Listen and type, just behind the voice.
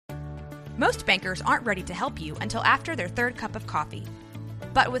Most bankers aren't ready to help you until after their third cup of coffee.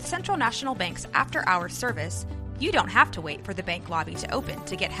 But with Central National Bank's after-hours service, you don't have to wait for the bank lobby to open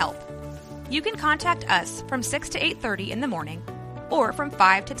to get help. You can contact us from 6 to 8:30 in the morning or from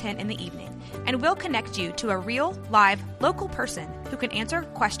 5 to 10 in the evening, and we'll connect you to a real, live, local person who can answer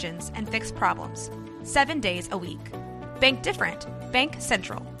questions and fix problems 7 days a week. Bank different. Bank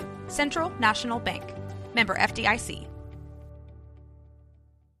Central. Central National Bank. Member FDIC.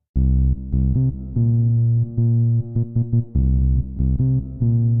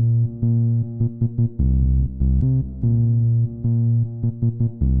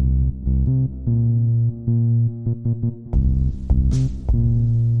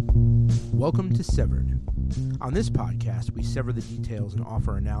 Welcome to Severed. On this podcast, we sever the details and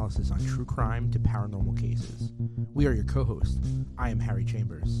offer analysis on true crime to paranormal cases. We are your co-hosts. I am Harry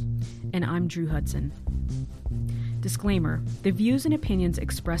Chambers. And I'm Drew Hudson. Disclaimer: the views and opinions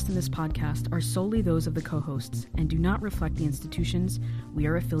expressed in this podcast are solely those of the co-hosts and do not reflect the institutions we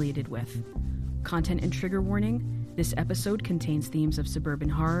are affiliated with. Content and trigger warning: this episode contains themes of suburban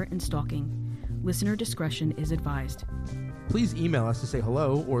horror and stalking. Listener discretion is advised. Please email us to say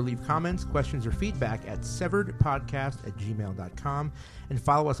hello or leave comments, questions, or feedback at severedpodcast@gmail.com and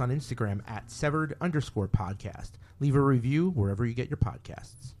follow us on Instagram at severed_podcast. Leave a review wherever you get your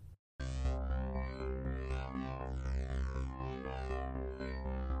podcasts.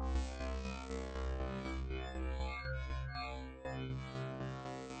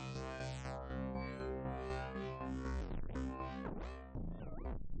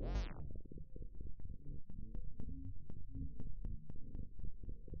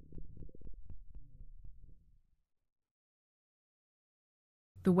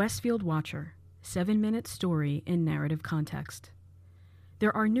 The Westfield Watcher, 7-minute story in narrative context.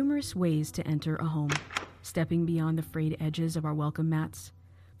 There are numerous ways to enter a home, stepping beyond the frayed edges of our welcome mats.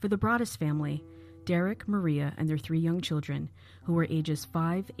 For the Broaddus family, Derek, Maria, and their 3 young children, who were ages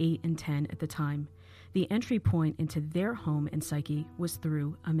 5, 8, and 10 at the time, the entry point into their home and psyche was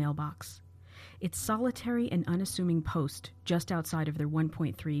through a mailbox. Its solitary and unassuming post just outside of their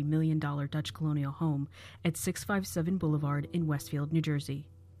 $1.3 million Dutch colonial home at 657 Boulevard in Westfield, New Jersey.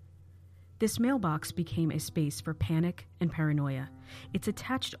 This mailbox became a space for panic and paranoia. Its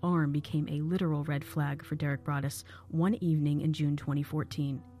attached arm became a literal red flag for Derek Broaddus one evening in June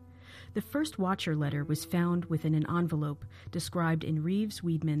 2014. The first Watcher letter was found within an envelope described in Reeves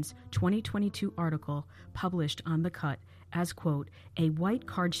Weedman's 2022 article published on The Cut as, quote, a white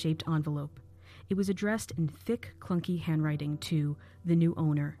card-shaped envelope. It was addressed in thick, clunky handwriting to the new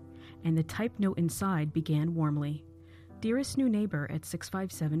owner, and the typed note inside began warmly. Dearest new neighbor at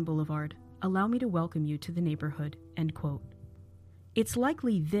 657 Boulevard, allow me to welcome you to the neighborhood, end quote. It's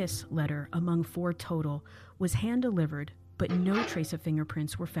likely this letter, among 4 total, was hand-delivered, but no trace of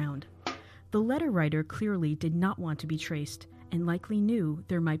fingerprints were found. The letter writer clearly did not want to be traced, and likely knew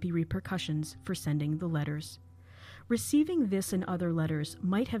there might be repercussions for sending the letters. Receiving this and other letters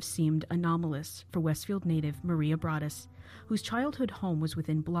might have seemed anomalous for Westfield native Maria Broaddus, whose childhood home was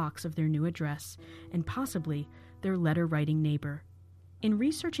within blocks of their new address, and possibly their letter-writing neighbor. In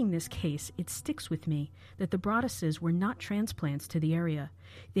researching this case, it sticks with me that the Broadduses were not transplants to the area.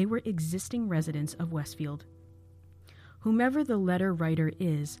 They were existing residents of Westfield. Whomever the letter writer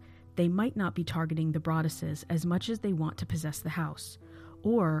is, they might not be targeting the Broadduses as much as they want to possess the house,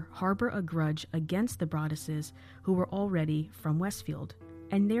 or harbor a grudge against the Broadduses who were already from Westfield,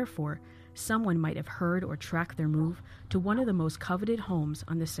 and therefore someone might have heard or tracked their move to one of the most coveted homes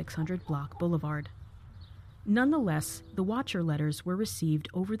on the 600 block boulevard. Nonetheless, the Watcher letters were received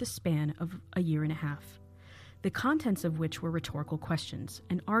over the span of a year and a half, the contents of which were rhetorical questions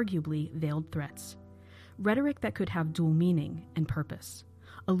and arguably veiled threats, rhetoric that could have dual meaning and purpose,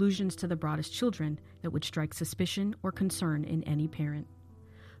 allusions to the Broaddus children that would strike suspicion or concern in any parent.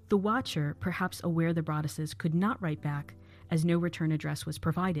 The Watcher, perhaps aware the Broadduses could not write back, as no return address was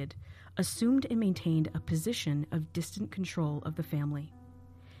provided, assumed and maintained a position of distant control of the family.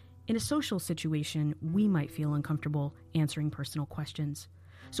 In a social situation, we might feel uncomfortable answering personal questions.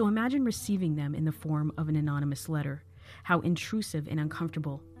 So imagine receiving them in the form of an anonymous letter, how intrusive and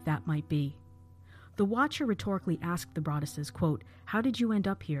uncomfortable that might be. The Watcher rhetorically asked the Broadduses, quote, how did you end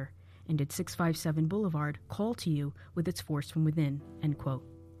up here? And did 657 Boulevard call to you with its force from within, end quote.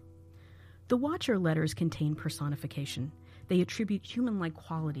 The Watcher letters contain personification. They attribute human-like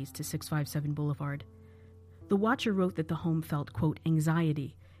qualities to 657 Boulevard. The Watcher wrote that the home felt, quote,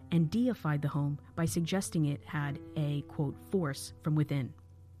 anxiety, and deified the home by suggesting it had a, quote, force from within.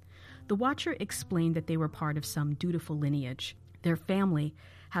 The Watcher explained that they were part of some dutiful lineage, their family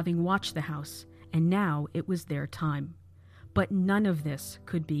having watched the house, and now it was their time. But none of this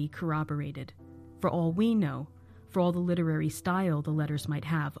could be corroborated. For all we know, for all the literary style the letters might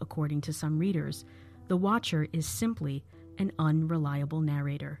have, according to some readers, the Watcher is simply an unreliable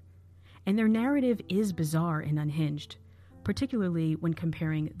narrator. And their narrative is bizarre and unhinged, particularly when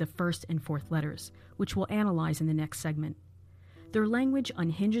comparing the first and fourth letters, which we'll analyze in the next segment. Their language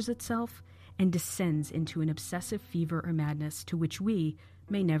unhinges itself and descends into an obsessive fever or madness to which we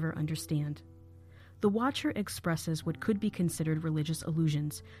may never understand. The Watcher expresses what could be considered religious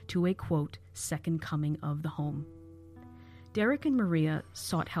allusions to a, quote, second coming of the home. Derek and Maria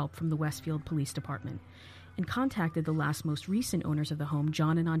sought help from the Westfield Police Department and contacted the most recent owners of the home,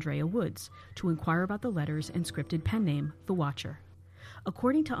 John and Andrea Woods, to inquire about the letters and scripted pen name, The Watcher.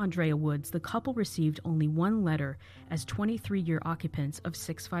 According to Andrea Woods, the couple received only one letter as 23-year occupants of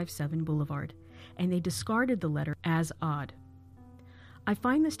 657 Boulevard, and they discarded the letter as odd. I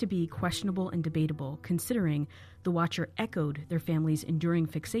find this to be questionable and debatable, considering the Watcher echoed their family's enduring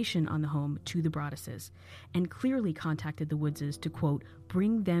fixation on the home to the Broadduses, and clearly contacted the Woodses to, quote,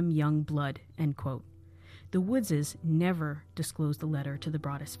 bring them young blood, end quote. The Woodses never disclosed the letter to the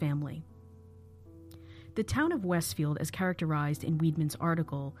Broaddus family. The town of Westfield, as characterized in Weidman's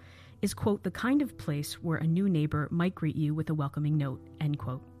article, is, quote, the kind of place where a new neighbor might greet you with a welcoming note, end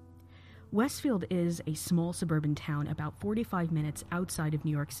quote. Westfield is a small suburban town about 45 minutes outside of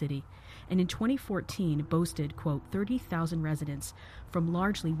New York City, and in 2014 boasted, quote, 30,000 residents from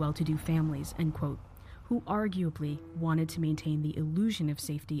largely well-to-do families, end quote, who arguably wanted to maintain the illusion of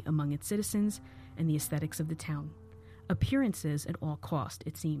safety among its citizens and the aesthetics of the town. Appearances at all cost,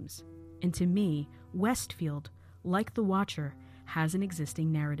 it seems. And to me, Westfield, like the Watcher, has an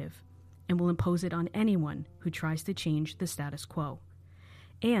existing narrative, and will impose it on anyone who tries to change the status quo.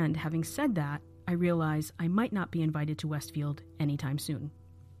 And having said that, I realize I might not be invited to Westfield anytime soon.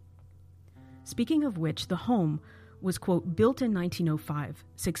 Speaking of which, the home was, quote, built in 1905.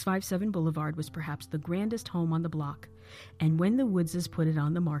 657 Boulevard was perhaps the grandest home on the block, and when the Woodses put it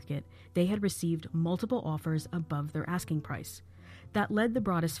on the market, they had received multiple offers above their asking price. That led the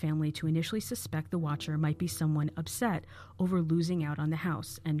Broaddus family to initially suspect the Watcher might be someone upset over losing out on the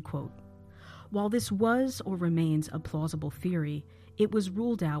house, end quote. While this was or remains a plausible theory, it was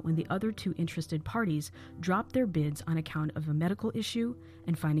ruled out when the other two interested parties dropped their bids on account of a medical issue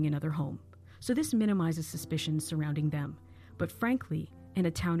and finding another home. So this minimizes suspicions surrounding them. But frankly, in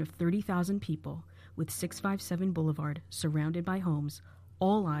a town of 30,000 people, with 657 Boulevard surrounded by homes,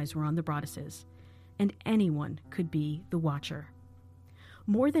 all eyes were on the Broadduses, and anyone could be the Watcher.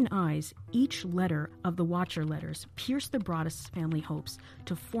 More than eyes, each letter of the Watcher letters pierced the Broaddus family hopes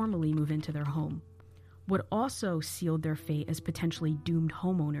to formally move into their home. What also sealed their fate as potentially doomed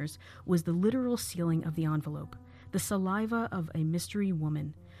homeowners was the literal sealing of the envelope, the saliva of a mystery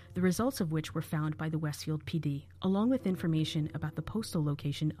woman, the results of which were found by the Westfield PD, along with information about the postal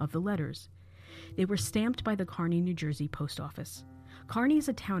location of the letters. They were stamped by the Kearny, New Jersey post office. Kearny is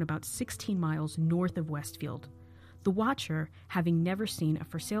a town about 16 miles north of Westfield. The Watcher, having never seen a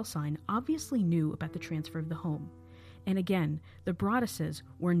for sale sign, obviously knew about the transfer of the home. And again, the Broadduses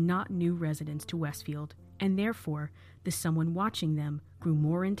were not new residents to Westfield, and therefore the someone watching them grew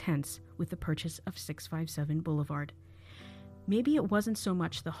more intense with the purchase of 657 Boulevard. Maybe it wasn't so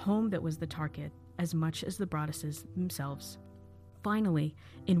much the home that was the target as much as the Broadduses themselves. Finally,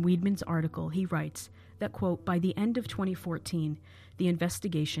 in Weidman's article, he writes that, quote, by the end of 2014, the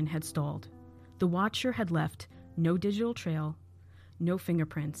investigation had stalled. The Watcher had left no digital trail, no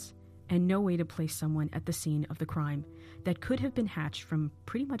fingerprints, and no way to place someone at the scene of the crime that could have been hatched from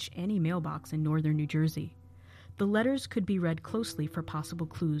pretty much any mailbox in northern New Jersey. The letters could be read closely for possible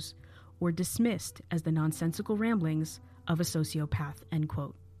clues, or dismissed as the nonsensical ramblings of a sociopath, end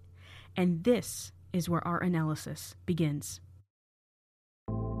quote. And this is where our analysis begins.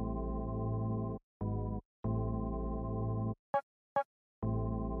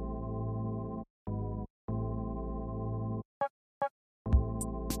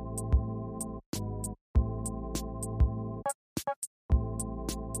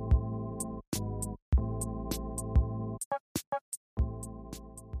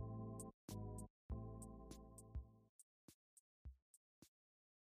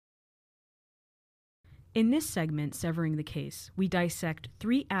 In this segment, Severing the Case, we dissect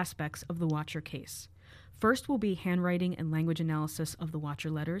three aspects of the Watcher case. First will be handwriting and language analysis of the Watcher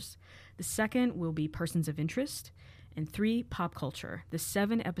letters. The second will be persons of interest. And 3, pop culture, the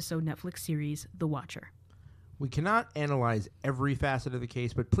 7-episode Netflix series, The Watcher. We cannot analyze every facet of the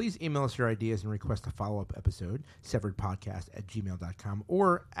case, but please email us your ideas and request a follow-up episode, severedpodcast@gmail.com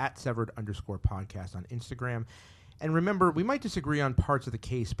or @severed_podcast on Instagram. And remember, we might disagree on parts of the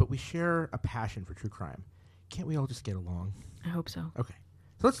case, but we share a passion for true crime. can't we all just get along? I hope so. Okay.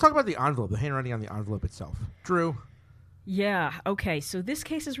 So let's talk about the envelope, the handwriting on the envelope itself. Drew. Yeah, okay, so this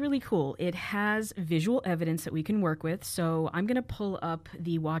case is really cool. It has visual evidence that we can work with, so I'm going to pull up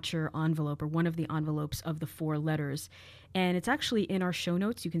the Watcher envelope, or one of the envelopes of the 4 letters, and it's actually in our show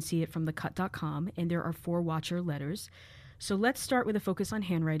notes. You can see it from thecut.com, and there are 4 Watcher letters. So let's start with a focus on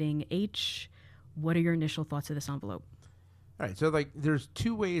handwriting. H, what are your initial thoughts of this envelope? All right, so there's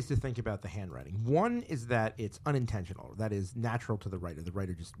 2 ways to think about the handwriting. One is that it's unintentional, that is natural to the writer. The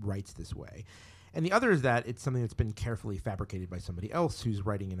writer just writes this way. And the other is that it's something that's been carefully fabricated by somebody else who's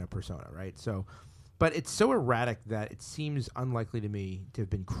writing in a persona, right? So, but it's so erratic that it seems unlikely to me to have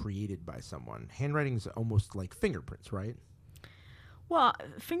been created by someone. Handwriting's almost like fingerprints, right? Well,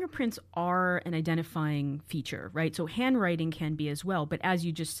 fingerprints are an identifying feature, right? So handwriting can be as well. But as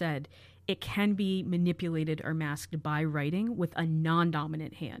you just said, it can be manipulated or masked by writing with a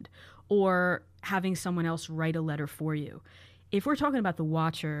non-dominant hand or having someone else write a letter for you. If we're talking about the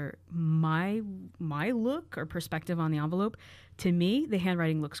Watcher, my look or perspective on the envelope, to me, the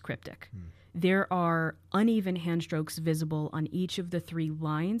handwriting looks cryptic. There are uneven hand strokes visible on each of the 3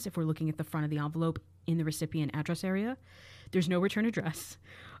 lines if we're looking at the front of the envelope in the recipient address area. There's no return address,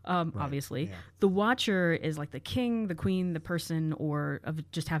 obviously. Yeah. The Watcher is like the king, the queen, the person, or of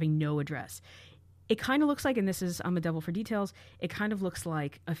just having no address. It kind of looks like, and this is, I'm a devil for details, it kind of looks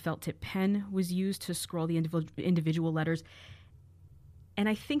like a felt tip pen was used to scroll the individual letters. And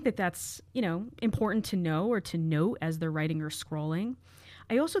I think that that's, important to know or to note as they're writing or scrolling.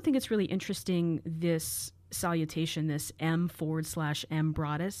 I also think it's really interesting, this salutation, this M /M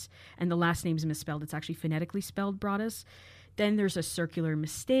Broadus, and the last name's misspelled. It's actually phonetically spelled Broadus. Then there's a circular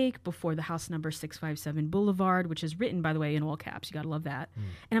mistake before the house number 657 Boulevard, which is written, by the way, in all caps. You got to love that.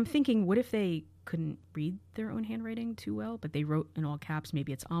 And I'm thinking, what if they couldn't read their own handwriting too well, but they wrote in all caps?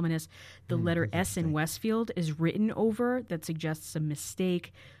 Maybe it's ominous. The letter S in Westfield is written over. That suggests a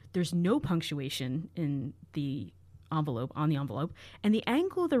mistake. There's no punctuation in the envelope, on the envelope. And the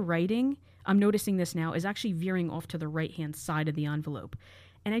angle of the writing, I'm noticing this now, is actually veering off to the right-hand side of the envelope.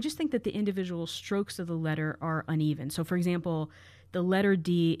 And I just think that the individual strokes of the letter are uneven. So, for example, the letter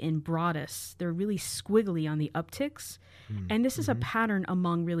D in Broadus, they're really squiggly on the upticks. And this is a pattern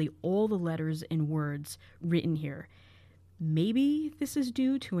among really all the letters and words written here. Maybe this is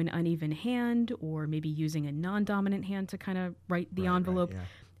due to an uneven hand, or maybe using a non-dominant hand to kind of write the envelope. Right, yeah.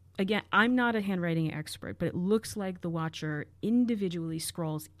 Again, I'm not a handwriting expert, but it looks like the Watcher individually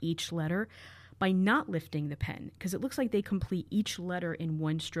scrawls each letter by not lifting the pen, because it looks like they complete each letter in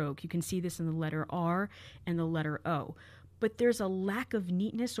one stroke. You can see this in the letter R and the letter O. But there's a lack of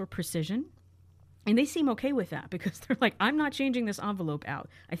neatness or precision, and they seem okay with that because they're like, I'm not changing this envelope out.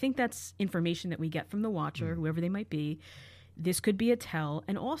 I think that's information that we get from the Watcher, whoever they might be. This could be a tell.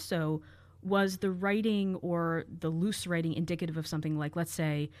 And also, was the writing or the loose writing indicative of something like, let's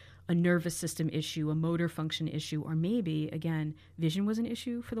say, a nervous system issue, a motor function issue, or maybe, again, vision was an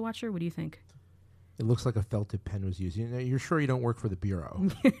issue for the Watcher? What do you think? It looks like a felt tip pen was used. You're sure you don't work for the Bureau,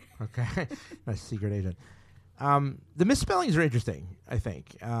 okay? A secret agent. The misspellings are interesting, I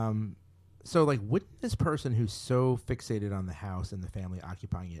think. So, wouldn't this person who's so fixated on the house and the family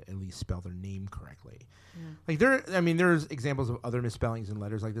occupying it at least spell their name correctly? Yeah. There's examples of other misspellings in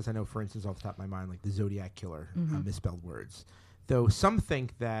letters like this. I know, for instance, off the top of my mind, like the Zodiac Killer, misspelled words. Though some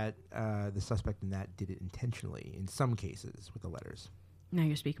think that the suspect in that did it intentionally in some cases with the letters. Now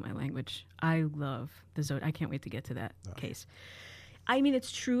you're speaking my language. I love the Zodiac. I can't wait to get to that case. I mean,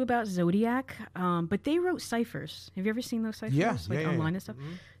 it's true about Zodiac, but they wrote ciphers. Have you ever seen those ciphers? Online and stuff?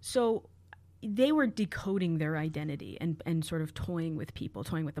 Mm-hmm. So they were decoding their identity and sort of toying with people,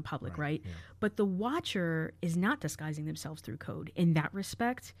 toying with the public, right? Yeah. But the Watcher is not disguising themselves through code in that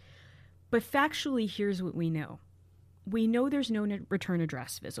respect. But factually, here's what we know. We know there's no return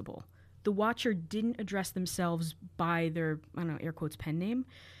address visible. The Watcher didn't address themselves by their, air quotes, pen name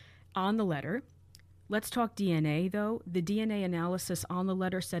on the letter. Let's talk DNA, though. The DNA analysis on the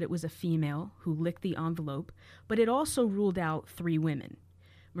letter said it was a female who licked the envelope, but it also ruled out 3 women.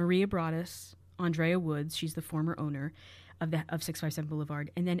 Maria Broadus, Andrea Woods, she's the former owner of 657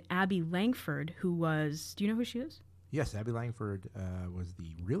 Boulevard, and then Abby Langford, who was, do you know who she is? Yes, Abby Langford was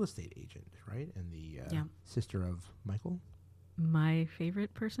the real estate agent, right? And the sister of Michael? My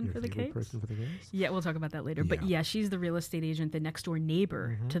favorite person for the case? Yeah, we'll talk about that later. Yeah. But yeah, she's the real estate agent, the next door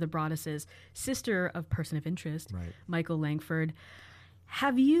neighbor to the Broaduses, sister of person of interest, Michael Langford.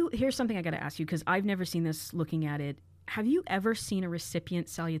 Here's something I got to ask you, because I've never seen this looking at it. Have you ever seen a recipient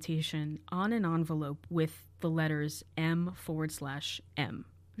salutation on an envelope with the letters M /M? Have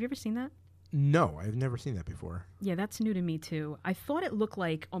you ever seen that? No, I've never seen that before. Yeah, that's new to me too. I thought it looked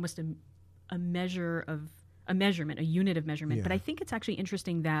like almost a measure of a measurement, a unit of measurement. Yeah. But I think it's actually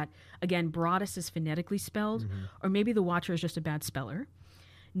interesting that, again, Broadus is phonetically spelled, or maybe the Watcher is just a bad speller.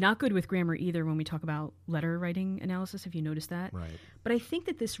 Not good with grammar either when we talk about letter writing analysis, if you notice that. Right. But I think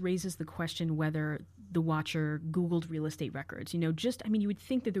that this raises the question whether the Watcher Googled real estate records. You would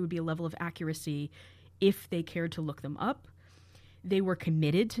think that there would be a level of accuracy if they cared to look them up. They were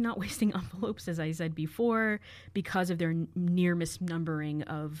committed to not wasting envelopes, as I said before, because of their near misnumbering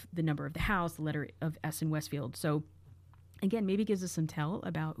of the number of the house, the letter of S in Westfield. So, again, maybe it gives us some tell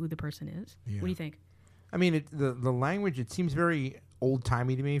about who the person is. Yeah. What do you think? I mean, the language, it seems very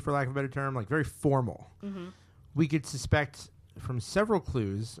old-timey to me, for lack of a better term, like very formal. Mm-hmm. We could suspect from several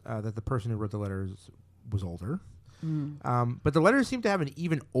clues that the person who wrote the letters was older. But the letters seem to have an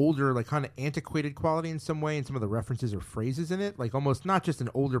even older, like kind of antiquated quality in some way, and some of the references or phrases in it, like almost not just an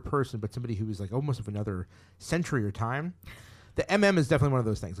older person, but somebody who was like almost of another century or time. The MM is definitely one of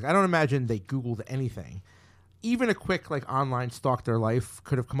those things. Like I don't imagine they Googled anything. Even a quick like online stalk their life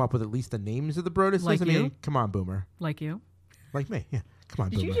could have come up with at least the names of the Broduses. Like I mean, you? Come on, Boomer. Like you? Like me, yeah. Come on,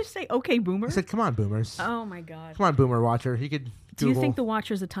 Did Boomer. you just say, okay, Boomer? I said, come on, Boomers. Oh, my God. Come on, Boomer Watcher. You could Do you Google. think the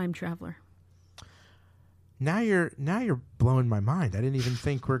Watcher's a time traveler? Now you're blowing my mind. I didn't even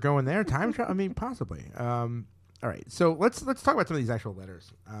think we're going there. Time travel? I mean, possibly. All right. So let's talk about some of these actual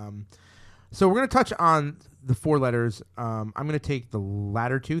letters. So we're going to touch on the 4 letters. I'm going to take the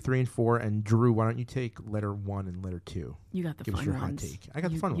latter 2, 3, and 4. And Drew, why don't you take letter 1 and letter 2? You got the Give fun us your ones. hot take. I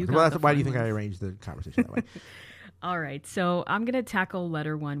got the fun you ones. got Well, the why do you fun think I ones. arranged the conversation that way? All right, so I'm going to tackle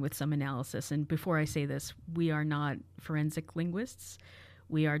letter 1 with some analysis. And before I say this, we are not forensic linguists.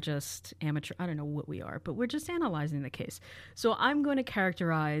 We are just amateur. I don't know what we are, but we're just analyzing the case. So I'm going to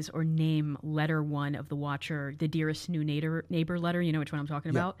characterize or name letter 1 of the Watcher, the dearest new neighbor letter. You know which one I'm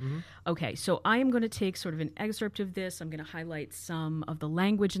talking about? Mm-hmm. Okay, so I am going to take sort of an excerpt of this. I'm going to highlight some of the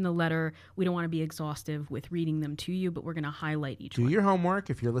language in the letter. We don't want to be exhaustive with reading them to you, but we're going to highlight each Do one. your homework.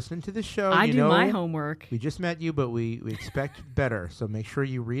 If you're listening to this show, I you do know my homework. we just met you, but we expect better. So make sure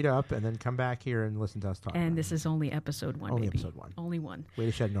you read up and then come back here and listen to us talk. And about this it. is only episode 1, Only baby. episode 1. Only 1. Way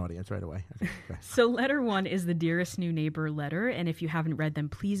to shed an audience right away. Okay. So letter 1 is the dearest new neighbor letter. And if you haven't read them,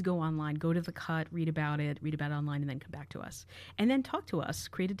 please go online, go to the cut, read about it online, and then come back to us. And then talk to us,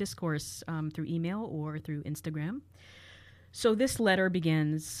 create a discourse through email or through Instagram. So this letter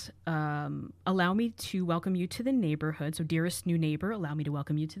begins, allow me to welcome you to the neighborhood. So dearest new neighbor, allow me to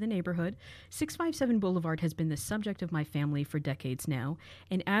welcome you to the neighborhood. 657 Boulevard has been the subject of my family for decades now.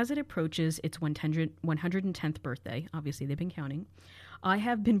 And as it approaches its 110th birthday, obviously they've been counting, I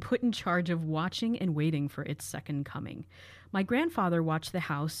have been put in charge of watching and waiting for its second coming. My grandfather watched the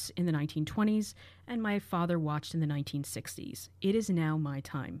house in the 1920s, and my father watched in the 1960s. It is now my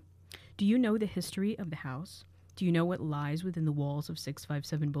time. Do you know the history of the house? Do you know what lies within the walls of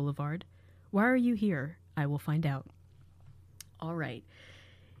 657 Boulevard? Why are you here? I will find out. All right.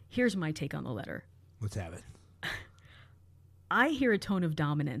 Here's my take on the letter. Let's have it. I hear a tone of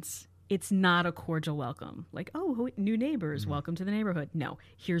dominance. It's not a cordial welcome. Like, oh, new neighbors, welcome to the neighborhood. No,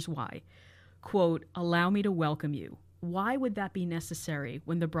 here's why. Quote, allow me to welcome you. Why would that be necessary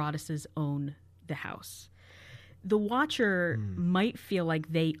when the Broaduses own the house? The Watcher might feel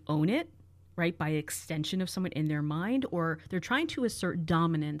like they own it, right, by extension of someone in their mind, or they're trying to assert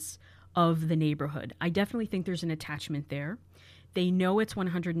dominance of the neighborhood. I definitely think there's an attachment there. They know it's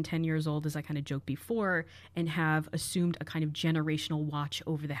 110 years old, as I kind of joked before, and have assumed a kind of generational watch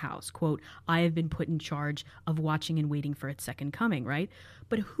over the house. Quote, I have been put in charge of watching and waiting for its second coming, right?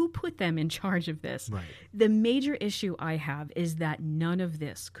 But who put them in charge of this? Right. The major issue I have is that none of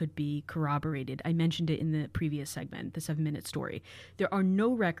this could be corroborated. I mentioned it in the previous segment, the 7-minute story. There are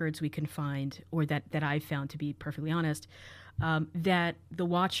no records we can find, or that I've found, to be perfectly honest, that the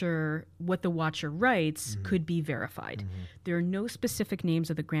Watcher, what the Watcher writes, could be verified. There are no specific names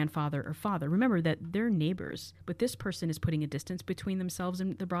of the grandfather or father. Remember that they're neighbors, but this person is putting a distance between themselves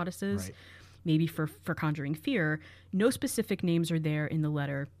and the Broaduses, Right. maybe for conjuring fear. No specific names are there in the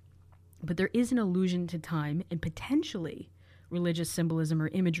letter, but there is an allusion to time and potentially religious symbolism or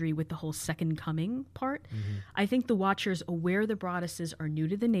imagery with the whole second coming part. I think the Watcher's aware the Broaduses are new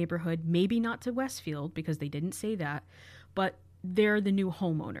to the neighborhood, maybe not to Westfield because they didn't say that, but they're the new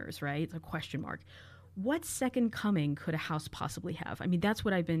homeowners, right? It's a question mark. What second coming could a house possibly have? I mean, that's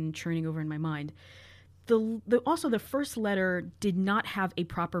what I've been churning over in my mind. Also, the first letter did not have a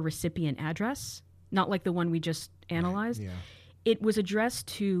proper recipient address, not like the one we just analyzed. Yeah. It was addressed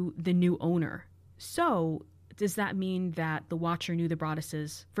to the new owner. So does that mean that the Watcher knew the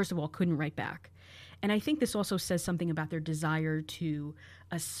Broaduses, first of all, couldn't write back? And I think this also says something about their desire to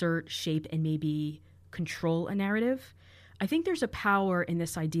assert, shape, and maybe control a narrative. I think there's a power in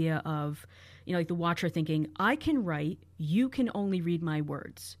this idea of like the Watcher thinking, I can write, you can only read my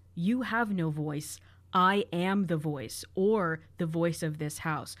words. You have no voice. I am the voice, or the voice of this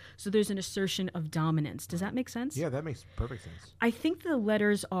house. So there's an assertion of dominance. Does that make sense? Yeah, that makes perfect sense. I think the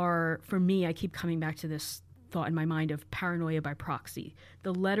letters are, for me, I keep coming back to this thought in my mind of paranoia by proxy.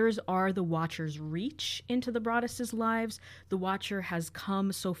 The letters are the Watcher's reach into the Broaddus's lives. The Watcher has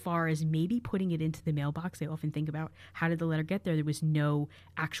come so far as maybe putting it into the mailbox. I often think about, how did the letter get there? There was no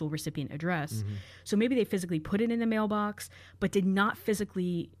actual recipient address. Mm-hmm. So maybe they physically put it in the mailbox, but did not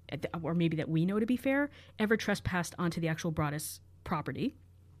physically, or maybe that we know to be fair, ever trespassed onto the actual Broaddus property.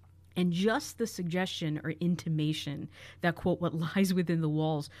 And just the suggestion or intimation that, quote, what lies within the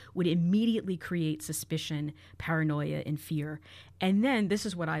walls would immediately create suspicion, paranoia, and fear. And then, this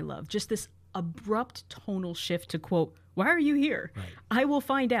is what I love, just this abrupt tonal shift to, quote, why are you here? Right. I will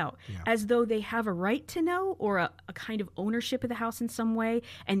find out. Yeah. As though they have a right to know, or a kind of ownership of the house in some way,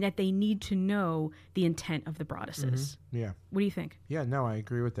 and that they need to know the intent of the Broadduses. Mm-hmm. Yeah. What do you think? Yeah, no, I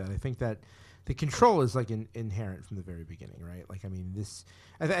agree with that. I think that the control is like inherent from the very beginning, right? Like, I mean,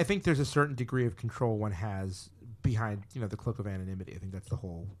 I think there's a certain degree of control one has behind, the cloak of anonymity. I think that's the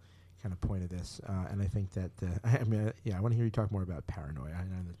whole kind of point of this. And I think that, I want to hear you talk more about paranoia. I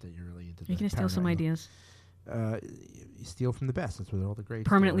know that you're really into. You're going to steal some ideas. You steal from the best. That's where all the great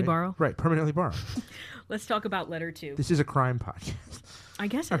permanently right? borrow. Right, permanently borrow. Let's talk about letter 2. This is a crime podcast. I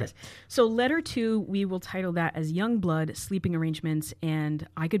guess it is. So letter 2, we will title that as Young Blood, Sleeping Arrangements, and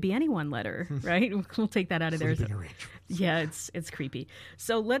I Could Be Anyone letter, right? We'll take that out of there. Sleeping arrangements. Yeah, it's creepy.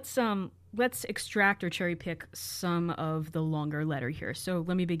 So let's extract or cherry pick some of the longer letter here. So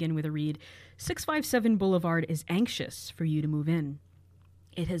let me begin with a read. 657 Boulevard is anxious for you to move in.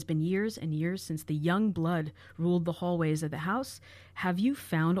 It has been years and years since the young blood ruled the hallways of the house. Have you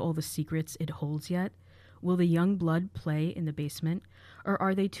found all the secrets it holds yet? Will the young blood play in the basement, or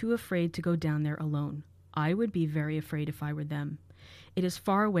are they too afraid to go down there alone? I would be very afraid if I were them. It is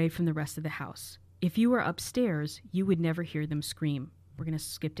far away from the rest of the house. If you were upstairs, you would never hear them scream. We're going to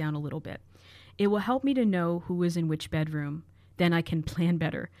skip down a little bit. It will help me to know who is in which bedroom. Then I can plan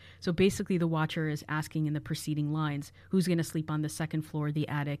better. So basically the Watcher is asking in the preceding lines, who's going to sleep on the second floor, the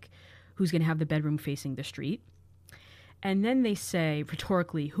attic, who's going to have the bedroom facing the street. And then they say,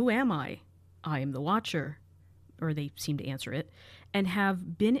 rhetorically, who am I? I am the Watcher, or they seem to answer it, and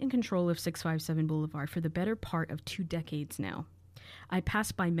have been in control of 657 Boulevard for the better part of 2 decades now. I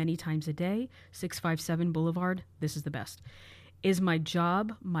pass by many times a day. 657 Boulevard, this is the best, is my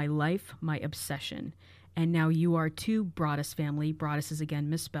job, my life, my obsession. And now you are too, Broaddus family. Broaddus is again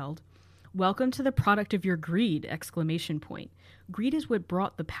misspelled. Welcome to the product of your greed, ! Greed is what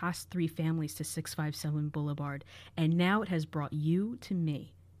brought the past 3 families to 657 Boulevard, and now it has brought you to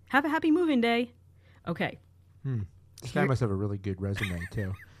me. Have a happy moving day. Okay. This guy must have a really good resume,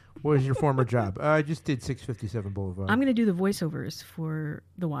 too. What was your former job? I just did 657 Boulevard. I'm going to do the voiceovers for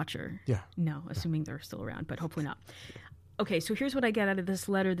the Watcher. Yeah. No, assuming they're still around, but hopefully not. Okay, so here's what I get out of this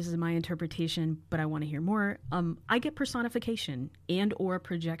letter. This is my interpretation, but I want to hear more. I get personification and or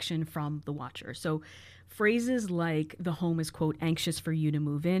projection from the Watcher. So phrases like the home is, quote, anxious for you to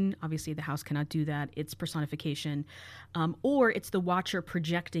move in. Obviously, the house cannot do that. It's personification. Or it's the Watcher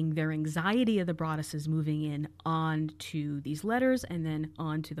projecting their anxiety of the Broadduses moving in onto these letters and then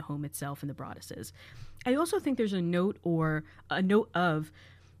onto the home itself and the Broadduses. I also think there's a note of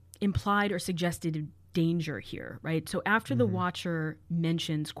implied or suggested danger here, right? So after the Watcher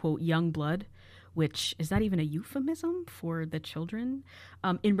mentions, quote, young blood, which is that even a euphemism for the children?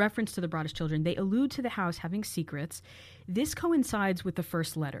 In reference to the Broaddus children, they allude to the house having secrets. This coincides with the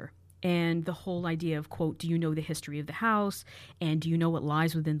first letter and the whole idea of, quote, do you know the history of the house? And do you know what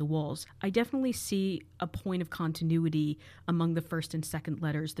lies within the walls? I definitely see a point of continuity among the first and second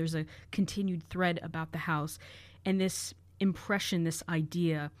letters. There's a continued thread about the house and this impression, this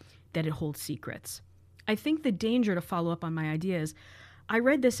idea that it holds secrets. I think the danger, to follow up on my ideas, I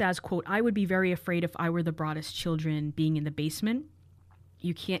read this as, quote, I would be very afraid if I were the Broaddus children being in the basement.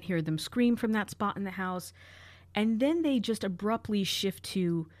 You can't hear them scream from that spot in the house. And then they just abruptly shift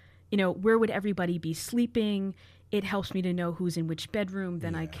to, where would everybody be sleeping? It helps me to know who's in which bedroom,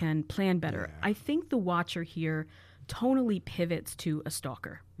 then I can plan better. Yeah. I think the Watcher here tonally pivots to a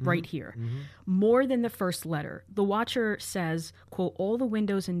stalker right here. More than the first letter. The Watcher says, quote, all the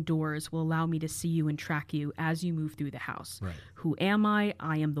windows and doors will allow me to see you and track you as you move through the house. Right. Who am I?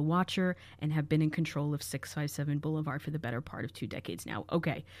 I am the Watcher and have been in control of 657 Boulevard for the better part of 2 decades now.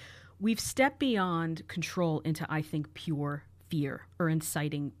 Okay. We've stepped beyond control into, I think, pure fear or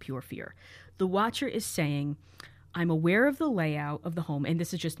inciting pure fear. The Watcher is saying, I'm aware of the layout of the home, and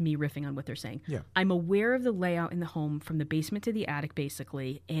this is just me riffing on what they're saying. Yeah. I'm aware of the layout in the home from the basement to the attic,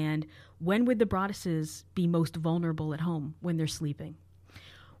 basically. And when would the Broadduses be most vulnerable at home? When they're sleeping.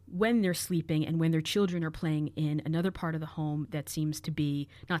 When they're sleeping and when their children are playing in another part of the home that seems to be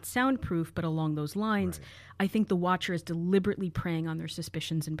not soundproof, but along those lines, right. I think the Watcher is deliberately preying on their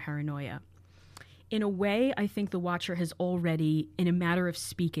suspicions and paranoia. In a way, I think the Watcher has already, in a matter of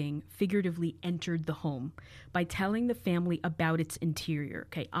speaking, figuratively entered the home by telling the family about its interior.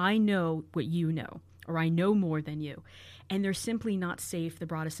 Okay, I know what you know, or I know more than you. And they're simply not safe, the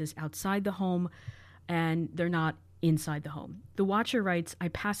Broadduses, outside the home, and they're not inside the home. The Watcher writes, I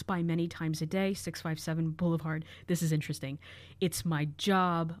pass by many times a day, 657 Boulevard. This is interesting. It's my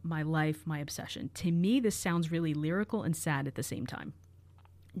job, my life, my obsession. To me, this sounds really lyrical and sad at the same time.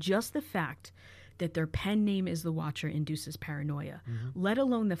 Just the fact that their pen name is the Watcher induces paranoia, let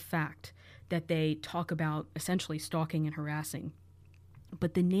alone the fact that they talk about essentially stalking and harassing.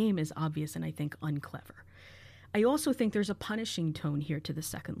 But the name is obvious and I think unclever. I also think there's a punishing tone here to the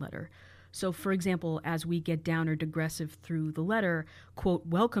second letter. So, for example, as we get down or digressive through the letter, quote,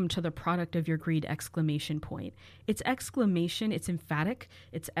 welcome to the product of your greed, exclamation point. It's exclamation, it's emphatic,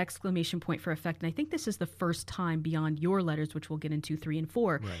 it's exclamation point for effect. And I think this is the first time beyond your letters, which we'll get into 3 and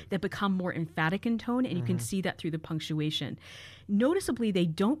 4, right, that become more emphatic in tone, and you can see that through the punctuation. Noticeably, they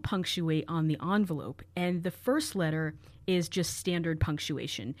don't punctuate on the envelope, and the first letter is just standard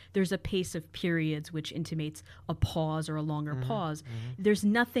punctuation. There's a pace of periods which intimates a pause or a longer pause. There's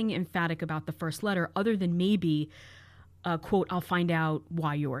nothing emphatic about the first letter other than maybe, quote, I'll find out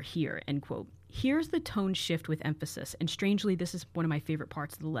why you're here, end quote. Here's the tone shift with emphasis, and strangely, this is one of my favorite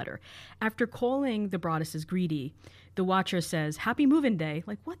parts of the letter. After calling the Broadduses greedy, the Watcher says, "Happy moving day."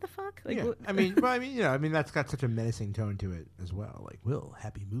 Like, what the fuck? Like, yeah, that's got such a menacing tone to it as well. Like, Will,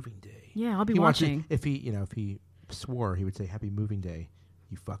 happy moving day. Yeah, I'll be watching. If he swore, he would say, "Happy moving day,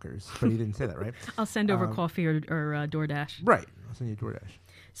 you fuckers." But he didn't say that, right? I'll send over coffee or DoorDash. Right, I'll send you DoorDash.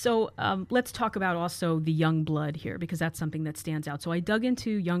 So let's talk about also the young blood here, because that's something that stands out. So I dug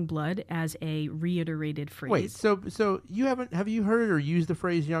into young blood as a reiterated phrase. Wait, so you have you heard or used the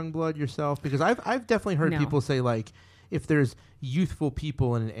phrase young blood yourself? Because I've definitely heard people say, like, if there's youthful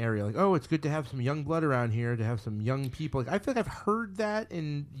people in an area, like, oh, it's good to have some young blood around here, to have some young people. Like, I feel like I've heard that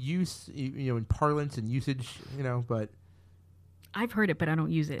in use, in parlance and usage, but I've heard it, but I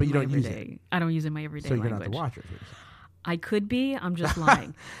don't use it. But you don't use it. I don't use it in my everyday language. So you're not the Watcher. I could be. I'm just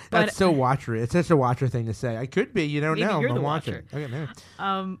lying. That's so Watcher. It's such a Watcher thing to say. I could be. You don't know. You're I'm the Watcher. Okay,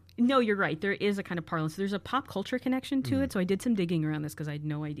 maybe. No, you're right. There is a kind of parlance. There's a pop culture connection to it. So I did some digging around this because I had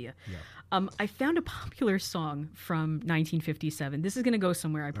no idea. Yeah. I found a popular song from 1957. This is going to go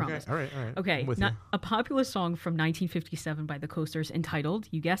somewhere, I promise. Okay. All right. Okay. A popular song from 1957 by the Coasters entitled,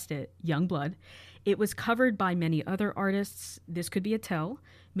 you guessed it, Young Blood. It was covered by many other artists. This could be a tell.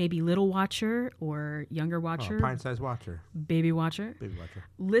 Maybe Little Watcher or Younger Watcher. Pint-sized Watcher. Baby Watcher. Baby Watcher.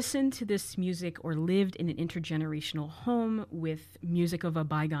 Listened to this music or lived in an intergenerational home with music of a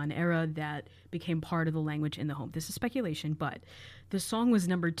bygone era that became part of the language in the home. This is speculation, but the song was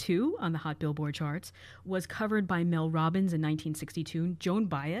number 2 on the Hot Billboard charts, was covered by Mel Robbins in 1962, Joan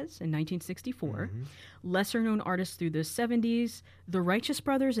Baez in 1964, lesser-known artists through the 70s, the Righteous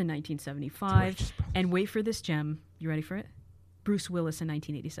Brothers in 1975, and wait for this gem, you ready for it? Bruce Willis in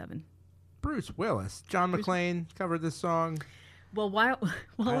 1987. Bruce Willis. John McClane covered this song. Well, while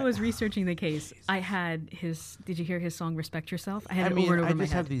I was researching the case, I had his. Did you hear his song "Respect Yourself"? I had it over and over in my head. I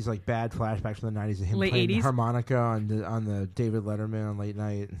just have these like bad flashbacks from the '90s of him late playing 80s? The harmonica on the David Letterman on late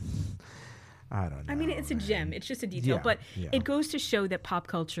night. I don't know. I mean, it's a gem. It's just a detail, but it goes to show that pop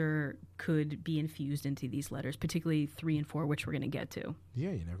culture could be infused into these letters, particularly 3 and 4, which we're going to get to.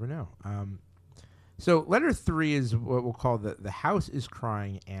 Yeah, you never know. So letter 3 is what we'll call the house is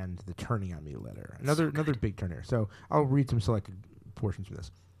crying and the turning on me letter. Another big turner. So I'll read some selected portions from this.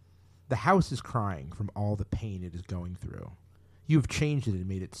 The house is crying from all the pain it is going through. You have changed it and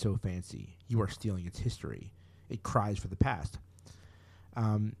made it so fancy. You are stealing its history. It cries for the past.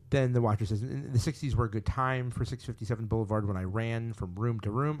 Then the Watcher says, in the 60s were a good time for 657 Boulevard when I ran from room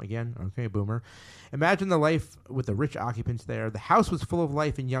to room. Again, okay, boomer. Imagine the life with the rich occupants there. The house was full of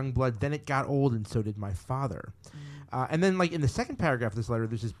life and young blood. Then it got old, and so did my father. And then, like, in the second paragraph of this letter,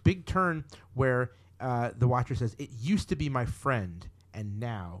 there's this big turn where the Watcher says, it used to be my friend, and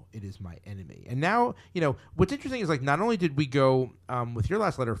now it is my enemy. And now, what's interesting is, like, not only did we go with your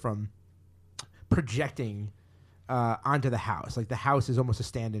last letter from projecting onto the house. Like, the house is almost a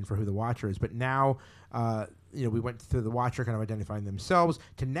stand-in for who the Watcher is. But now, we went through the Watcher kind of identifying themselves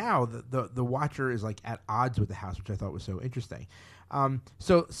to now the Watcher is, like, at odds with the house, which I thought was so interesting.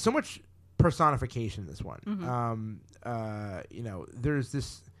 So much personification in this one. There's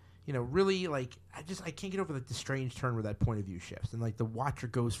this, really like I can't get over like the strange turn where that point of view shifts, and like the Watcher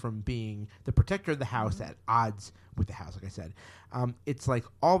goes from being the protector of the house at odds with the house. Like I said, it's like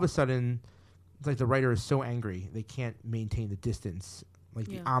all of a sudden, it's like the writer is so angry they can't maintain the distance. Like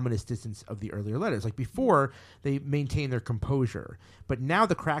the ominous distance of the earlier letters. Like before, they maintained their composure. But now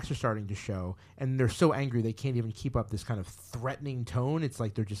the cracks are starting to show, and they're so angry they can't even keep up this kind of threatening tone. It's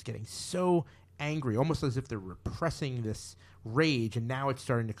like they're just getting so angry, almost as if they're repressing this rage, and now it's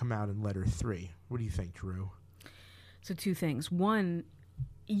starting to come out in letter 3. What do you think, Drew? So 2 things. One,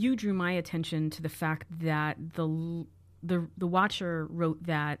 you drew my attention to the fact that the Watcher wrote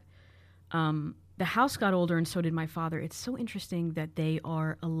that the house got older and so did my father. It's so interesting that they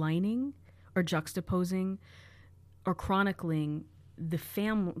are aligning or juxtaposing or chronicling their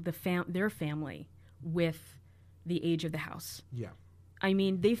family with the age of the house. Yeah. I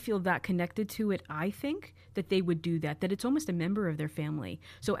mean, they feel that connected to it, I think, that they would do that it's almost a member of their family.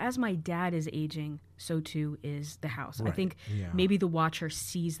 So as my dad is aging, so too is the house. Right. I think maybe the Watcher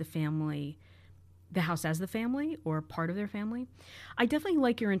sees the house as the family or part of their family. I definitely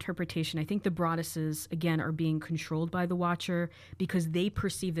like your interpretation. I think the Broadduses, again, are being controlled by the Watcher because they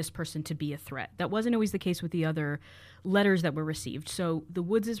perceive this person to be a threat. That wasn't always the case with the other letters that were received. So the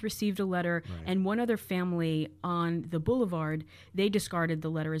Woodses received a letter, and one other family on the boulevard, they discarded the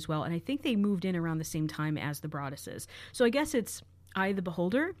letter as well. And I think they moved in around the same time as the Broadduses. So I guess it's eye the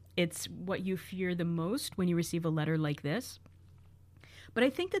beholder. It's what you fear the most when you receive a letter like this. But I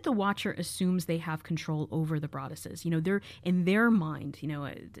think that the Watcher assumes they have control over the Broadduses. They're in their mind,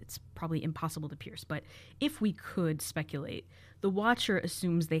 it's probably impossible to pierce. But if we could speculate, the Watcher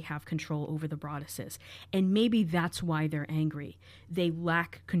assumes they have control over the Broadduses. And maybe that's why they're angry. They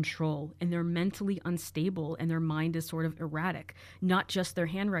lack control and they're mentally unstable and their mind is sort of erratic. Not just their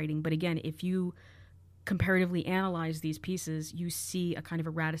handwriting, but again, if you comparatively analyze these pieces, you see a kind of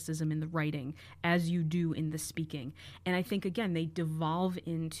erraticism in the writing as you do in the speaking. And I think, again, they devolve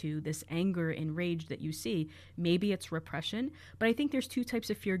into this anger and rage that you see. Maybe it's repression, but I think there's 2 types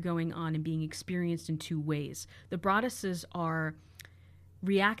of fear going on and being experienced in 2 ways. The Broadduses are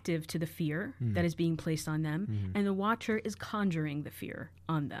reactive to the fear that is being placed on them, and the Watcher is conjuring the fear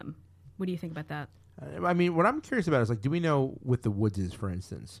on them. What do you think about that? I mean, what I'm curious about is, like, do we know with the Woodses, for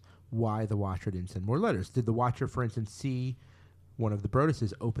instance, why the Watcher didn't send more letters? Did the Watcher, for instance, see one of the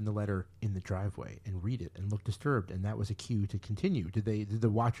Broadduses open the letter in the driveway and read it and look disturbed, and that was a cue to continue? Did the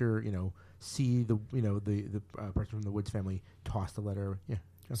Watcher, see the person from the Woods family toss the letter? Yeah.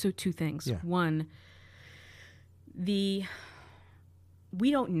 So 2 things. Yeah. One, we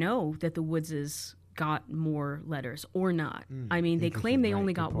don't know that the Woodses got more letters or not. I mean, they claim they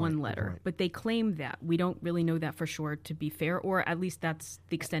only got 1 letter, but they claim that. We don't really know that for sure, to be fair, or at least that's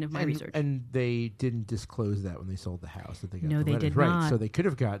the extent of my research. And they didn't disclose that when they sold the house, that they got the they letters. did right. not. So they could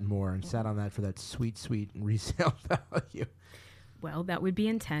have gotten more and sat on that for that sweet resale value. Well, that would be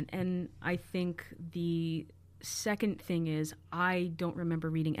intent. And I think the second thing is, I don't remember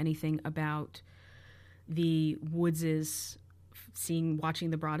reading anything about the Woodses watching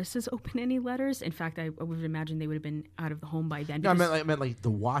the Broadduses open any letters. In fact, I would imagine they would have been out of the home by then. No, I meant like the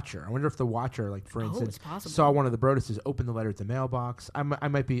Watcher. I wonder if the Watcher, like, for instance, it's saw one of the Broadduses open the letter at the mailbox. I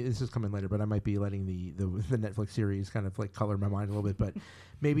might be, this is coming later, but I might be letting the Netflix series kind of like color my mind a little bit. But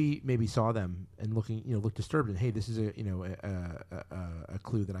maybe saw them and looked disturbed, and hey, this is a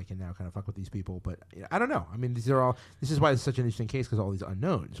clue that I can now kind of fuck with these people. But I don't know. I mean, this is why it's such an interesting case, because all these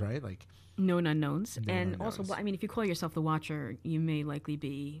unknowns, right? Like known unknowns. Also, if you call yourself the Watcher, you may likely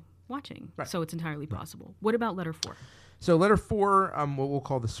be watching. Right. So it's entirely possible. Right. What about letter 4? So letter 4, what we'll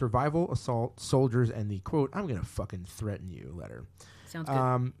call the survival assault soldiers and the quote, "I'm going to fucking threaten you" letter. Sounds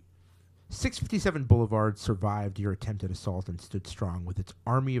good. 657 Boulevard survived your attempted assault and stood strong with its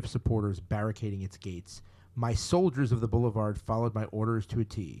army of supporters barricading its gates. My soldiers of the Boulevard followed my orders to a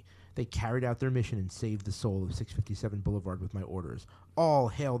T. They carried out their mission and saved the soul of 657 Boulevard with my orders. All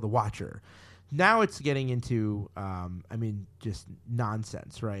hail the Watcher. Now it's getting into, just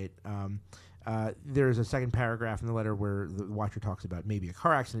nonsense, right? There's a second paragraph in the letter where the Watcher talks about maybe a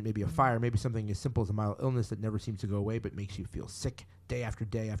car accident, maybe a fire, maybe something as simple as a mild illness that never seems to go away but makes you feel sick day after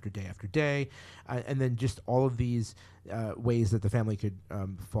day after day after day. And then just all of these ways that the family could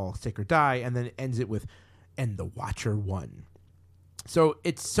fall sick or die, and then ends it with, "And the Watcher won." So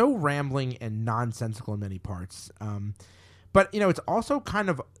it's so rambling and nonsensical in many parts. But, it's also kind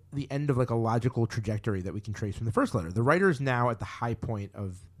of the end of like a logical trajectory that we can trace from the first letter. The writer is now at the high point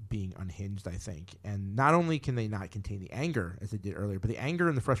of being unhinged, I think. And not only can they not contain the anger as they did earlier, but the anger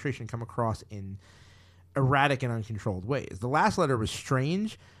and the frustration come across in erratic and uncontrolled ways. The last letter was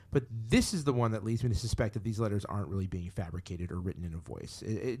strange, But this is the one that leads me to suspect that these letters aren't really being fabricated or written in a voice.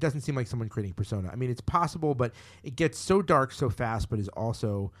 It doesn't seem like someone creating persona. I mean, it's possible, but it gets so dark so fast, but is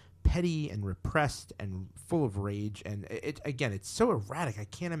also petty and repressed and full of rage. And it's so erratic. I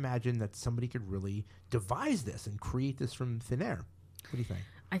can't imagine that somebody could really devise this and create this from thin air. What do you think?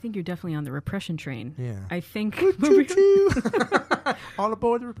 I think you're definitely on the repression train. Yeah. I think Choo-choo. All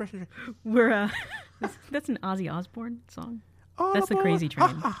aboard the repression train. we're that's an Ozzy Osbourne song. All That's aboard. the crazy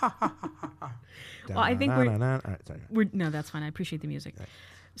train. Well, I think All right, sorry. no, that's fine. I appreciate the music. Right.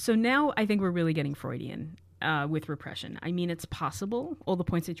 So now I think we're really getting Freudian with repression. I mean, it's possible, all the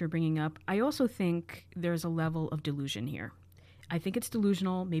points that you're bringing up. I also think there's a level of delusion here. I think it's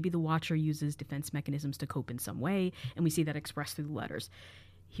delusional. Maybe the Watcher uses defense mechanisms to cope in some way, and we see that expressed through the letters.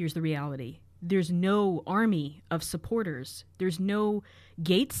 Here's the reality. There's no army of supporters. There's no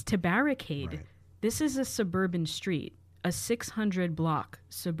gates to barricade. Right. This is a suburban street, a 600-block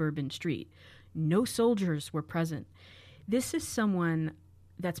suburban street. No soldiers were present. This is someone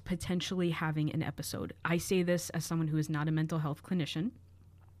that's potentially having an episode. I say this as someone who is not a mental health clinician.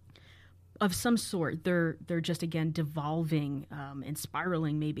 Of some sort, they're just, again, devolving and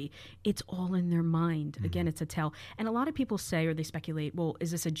spiraling maybe. It's all in their mind. Mm-hmm. Again, it's a tell. And a lot of people say, or they speculate, well, is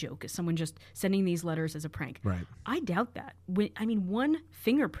this a joke? Is someone just sending these letters as a prank? Right. I doubt that. One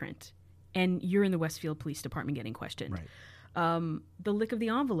fingerprint, and you're in the Westfield Police Department getting questioned. Right. The lick of the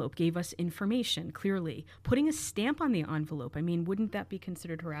envelope gave us information, clearly. Putting a stamp on the envelope, wouldn't that be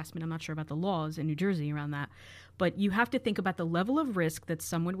considered harassment? I'm not sure about the laws in New Jersey around that. But you have to think about the level of risk that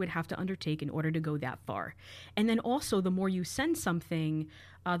someone would have to undertake in order to go that far. And then also, the more you send something,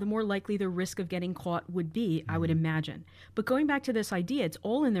 the more likely the risk of getting caught would be, I would imagine. But going back to this idea, it's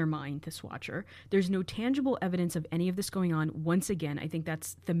all in their mind, this Watcher. There's no tangible evidence of any of this going on. Once again, I think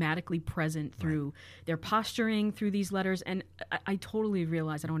that's thematically present through their posturing, through these letters. And I totally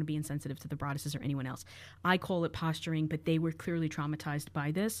realize I don't want to be insensitive to the Broadduses or anyone else. I call it posturing, but they were clearly traumatized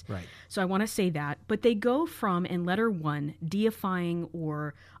by this. Right. So I want to say that. But they go from, in letter 1, deifying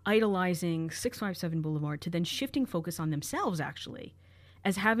or idolizing 657 Boulevard to then shifting focus on themselves, actually,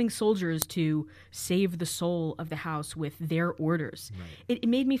 as having soldiers to save the soul of the house with their orders. Right. It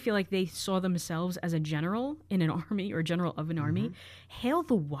made me feel like they saw themselves as a general in an army or general of an army. Hail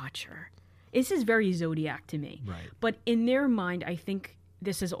the Watcher. This is very Zodiac to me. Right. But in their mind, I think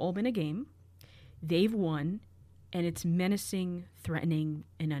this has all been a game. They've won, and it's menacing, threatening,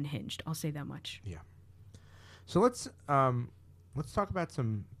 and unhinged. I'll say that much. Yeah. So let's talk about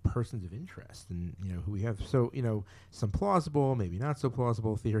some persons of interest and, who we have. So, some plausible, maybe not so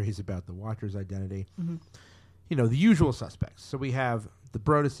plausible theories about the Watcher's identity. Mm-hmm. The usual suspects. So we have the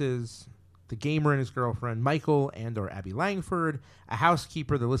Broadduses, the gamer and his girlfriend, Michael and or Abby Langford, a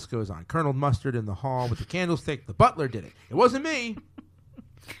housekeeper, the list goes on. Colonel Mustard in the hall with the candlestick. The butler did it. It wasn't me.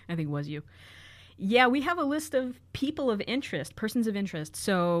 I think it was you. Yeah, we have a list of people of interest, persons of interest.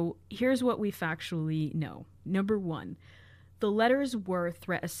 So here's what we factually know. Number 1, the letters were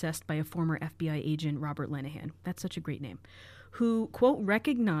threat assessed by a former FBI agent, Robert Lenahan. That's such a great name. Who, quote,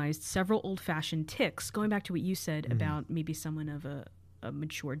 recognized several old-fashioned tics, going back to what you said about maybe someone of a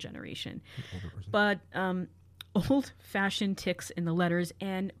mature generation. But old-fashioned tics in the letters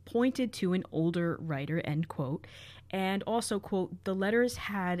and pointed to an older writer, end quote. And also, quote, the letters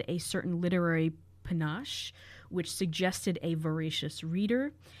had a certain literary panache, which suggested a voracious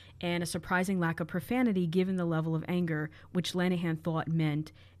reader, and a surprising lack of profanity given the level of anger, which Lenahan thought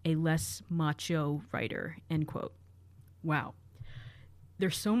meant a less macho writer, end quote. Wow.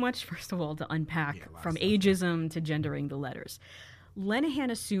 There's so much, first of all, to unpack, from ageism to gendering the letters. Lenahan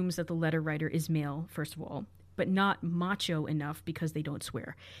assumes that the letter writer is male, first of all, but not macho enough because they don't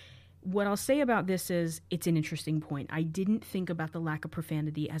swear. What I'll say about this is it's an interesting point. I didn't think about the lack of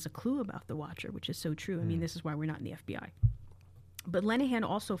profanity as a clue about the Watcher, which is so true. I mean, this is why we're not in the FBI. But Lenahan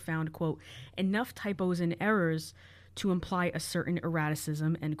also found, quote, enough typos and errors to imply a certain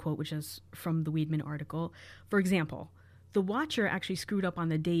erraticism, end quote, which is from the Weidman article. For example, the Watcher actually screwed up on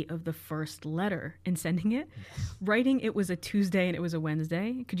the date of the first letter in sending it, writing it was a Tuesday and it was a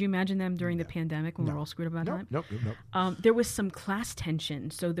Wednesday. Could you imagine them during the pandemic when we're all screwed up about time? Nope. There was some class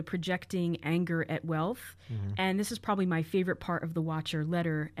tension, so the projecting anger at wealth. And this is probably my favorite part of the Watcher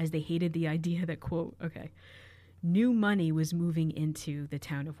letter, as they hated the idea that, quote, new money was moving into the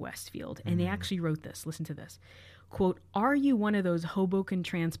town of Westfield. And they actually wrote this. Listen to this. Quote, are you one of those Hoboken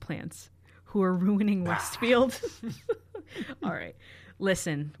transplants who are ruining Westfield? All right.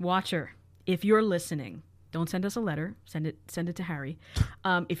 Listen, Watcher, if you're listening, don't send us a letter. Send it to Harry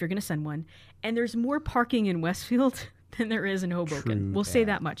if you're going to send one. And there's more parking in Westfield than there is in Hoboken. We'll say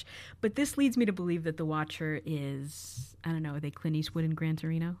that much. But this leads me to believe that the Watcher is, I don't know, are they Clint Eastwood and Gran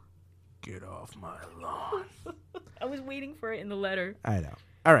Torino? Get off my lawn. I was waiting for it in the letter. I know.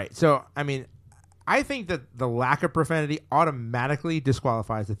 All right. So, I mean, I think that the lack of profanity automatically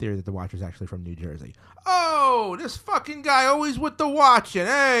disqualifies the theory that the Watcher's actually from New Jersey. Oh, this fucking guy always with the watching.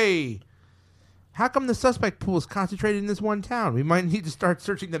 Hey. How come the suspect pool is concentrated in this one town? We might need to start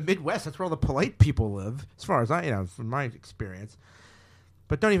searching the Midwest. That's where all the polite people live, as far as from my experience.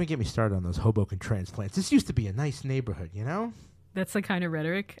 But don't even get me started on those Hoboken transplants. This used to be a nice neighborhood, you know? That's the kind of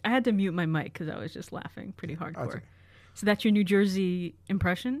rhetoric. I had to mute my mic because I was just laughing pretty hardcore. Oh, okay. So that's your New Jersey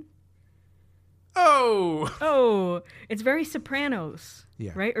impression? Oh, it's very Sopranos,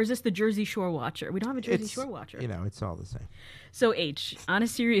 yeah. Right? Or is this the Jersey Shore Watcher? We don't have a Jersey Shore Watcher. It's all the same. So H, on a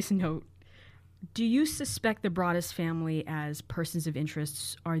serious note, do you suspect the Broaddus family as persons of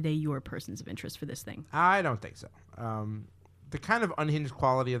interest? Are they your persons of interest for this thing? I don't think so. The kind of unhinged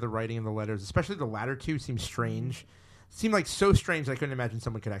quality of the writing in the letters, especially the latter two, seems strange. Seem like so strange that I couldn't imagine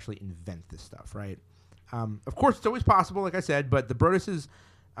someone could actually invent this stuff, right? Of course, it's always possible, like I said, but the Broadduses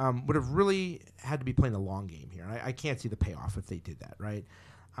would have really had to be playing the long game here. I can't see the payoff if they did that, right?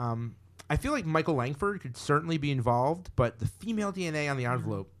 I feel like Michael Langford could certainly be involved, but the female DNA on the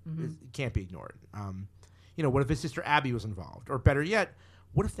envelope can't be ignored. What if his sister Abby was involved? Or better yet,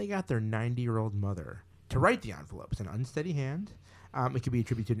 what if they got their 90-year-old mother to write the envelopes? An unsteady hand. It could be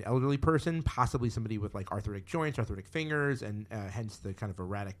attributed to an elderly person, possibly somebody with like arthritic joints, arthritic fingers, and hence the kind of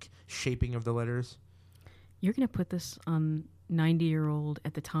erratic shaping of the letters. You're going to put this on 90-year-old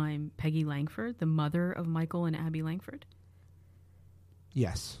at the time, Peggy Langford, the mother of Michael and Abby Langford?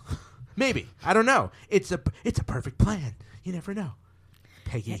 Yes. Maybe. I don't know. It's a perfect plan. You never know.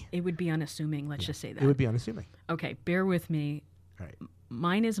 Peggy. It would be unassuming. Let's just say that. It would be unassuming. Okay, bear with me. All right.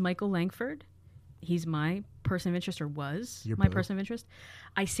 Mine is Michael Langford. He's my person of interest, or was Your my boo. person of interest.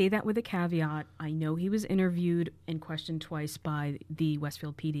 I say that with a caveat. I know he was interviewed and questioned twice by the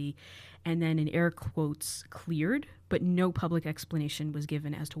Westfield PD, and then in air quotes, cleared, but no public explanation was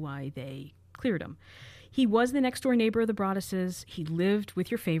given as to why they cleared him. He was the next-door neighbor of the Broadduses. He lived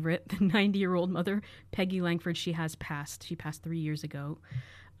with your favorite, the 90-year-old mother, Peggy Langford. She passed 3 years ago,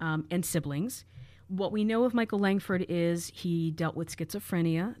 and siblings. What we know of Michael Langford is he dealt with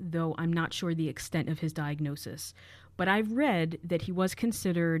schizophrenia, though I'm not sure the extent of his diagnosis. But I've read that he was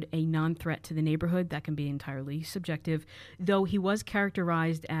considered a non-threat to the neighborhood. That can be entirely subjective, though he was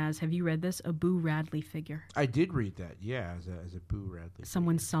characterized as, have you read this, a Boo Radley figure? I did read that, yeah, as a Boo Radley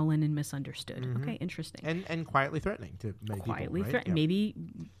Someone figure. sullen and misunderstood. Mm-hmm. Okay, interesting. And quietly threatening to many people, right? Maybe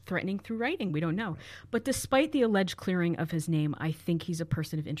threatening through writing. We don't know. Right. But despite the alleged clearing of his name, I think he's a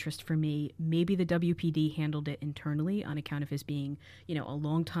person of interest for me. Maybe the WPD handled it internally on account of his being, a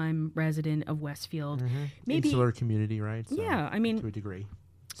longtime resident of Westfield. Mm-hmm. Maybe insular community, right? So yeah, I mean, to a degree.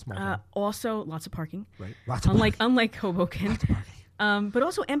 Small town. Also, lots of parking. Right. Lots of parking. Unlike Hoboken. Lots of parking. But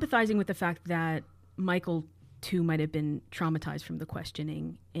also empathizing with the fact that Michael, too, might have been traumatized from the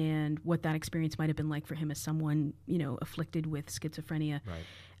questioning and what that experience might have been like for him as someone, afflicted with schizophrenia.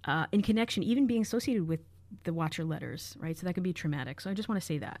 Right. In connection, even being associated with the Watcher letters, right? So that can be traumatic. So I just want to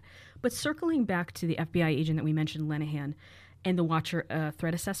say that. But circling back to the FBI agent that we mentioned, Lenahan, and the Watcher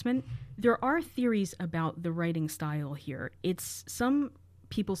threat assessment, there are theories about the writing style here. Some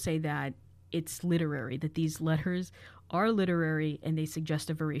people say that it's literary, that these letters are literary and they suggest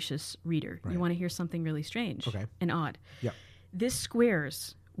a voracious reader. Right. You want to hear something really strange and odd? Yep. This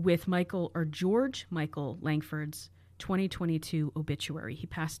squares with George Michael Langford's 2022 obituary. He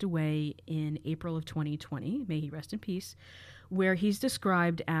passed away in April of 2020, may he rest in peace, where he's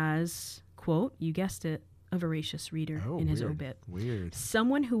described as, quote, you guessed it, a voracious reader in his obit. Weird.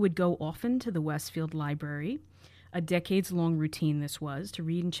 Someone who would go often to the Westfield Library. A decades-long routine this was, to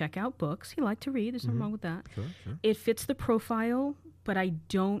read and check out books. He liked to read. There's nothing wrong with that. Sure. It fits the profile, but I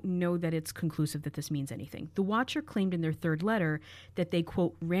don't know that it's conclusive that this means anything. The Watcher claimed in their third letter that they,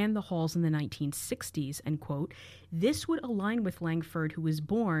 quote, ran the halls in the 1960s, end quote. This would align with Langford, who was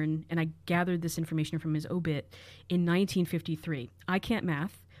born, and I gathered this information from his obit, in 1953. I can't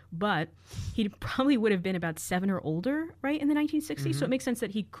math. But he probably would have been about 7 or older, right, in the 1960s. Mm-hmm. So it makes sense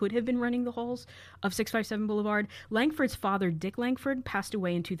that he could have been running the halls of 657 Boulevard. Langford's father, Dick Langford, passed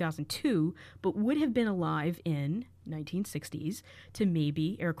away in 2002, but would have been alive in 1960s to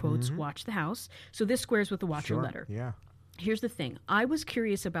maybe, air quotes, watch the house. So this squares with the Watcher letter. Yeah. Here's the thing. I was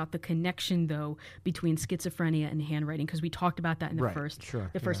curious about the connection, though, between schizophrenia and handwriting, because we talked about that in the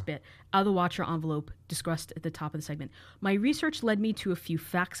first bit. Out of the Watcher envelope discussed at the top of the segment. My research led me to a few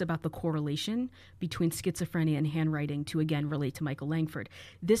facts about the correlation between schizophrenia and handwriting to, again, relate to Michael Langford.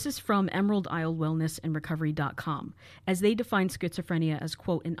 This is from Emerald Isle Wellness and Recovery.com, as they define schizophrenia as,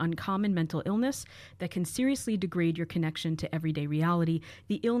 quote, an uncommon mental illness that can seriously degrade your connection to everyday reality.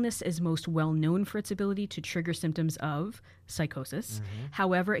 The illness is most well known for its ability to trigger symptoms of psychosis.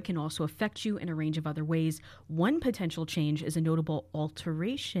 However, it can also affect you in a range of other ways. One potential change is a notable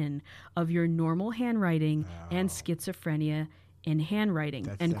alteration of your normal handwriting and schizophrenia in handwriting,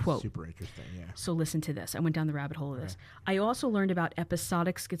 end quote. Super interesting, yeah. So listen to this. I went down the rabbit hole of this. I also learned about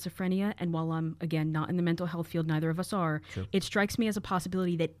episodic schizophrenia, and while I'm, again, not in the mental health field, neither of us are, it strikes me as a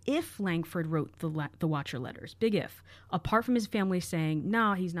possibility that if Langford wrote the Watcher letters, big if, apart from his family saying,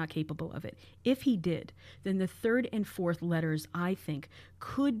 nah, he's not capable of it, if he did, then the third and fourth letters, I think,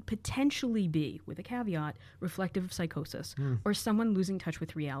 could potentially be, with a caveat, reflective of psychosis or someone losing touch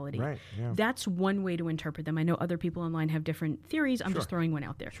with reality. Right, yeah. That's one way to interpret them. I know other people online have different theories. I'm just throwing one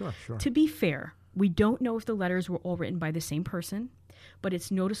out there. Sure. To be fair, we don't know if the letters were all written by the same person, but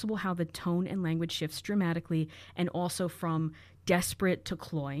it's noticeable how the tone and language shifts dramatically, and also from desperate to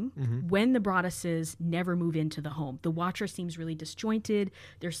cloying when the Broadduses never move into the home. The Watcher seems really disjointed.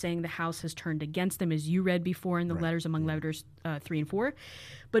 They're saying the house has turned against them, as you read before in the letters among letters 3 and 4,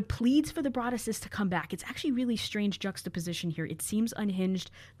 but pleads for the Broadduses to come back. It's actually really strange juxtaposition here. It seems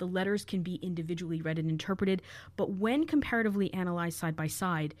unhinged. The letters can be individually read and interpreted, but when comparatively analyzed side by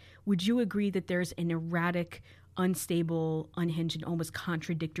side, would you agree that there's an erratic, unstable, unhinged, and almost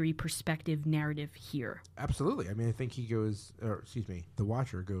contradictory perspective narrative here? Absolutely. I mean, I think the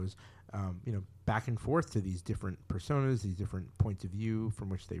Watcher goes, back and forth to these different personas, these different points of view from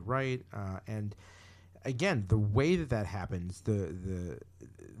which they write, and again, the way that happens, the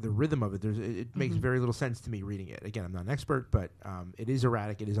rhythm of it, it makes very little sense to me reading it. Again, I'm not an expert, but it is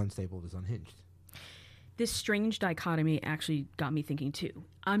erratic, it is unstable, it is unhinged. This strange dichotomy actually got me thinking too.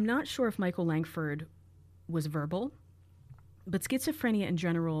 I'm not sure if Michael Langford was verbal, but schizophrenia in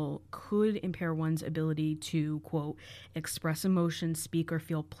general could impair one's ability to, quote, express emotions, speak or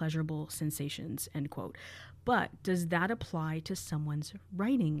feel pleasurable sensations, end quote. But does that apply to someone's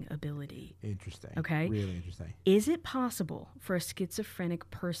writing ability? Interesting. Okay. Really interesting. Is it possible for a schizophrenic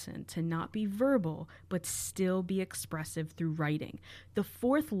person to not be verbal but still be expressive through writing? The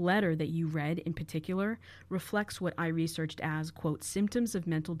fourth letter that you read in particular reflects what I researched as, quote, symptoms of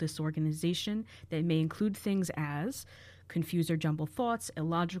mental disorganization that may include things as confused or jumbled thoughts,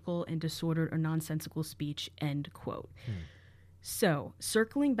 illogical and disordered or nonsensical speech, end quote. So,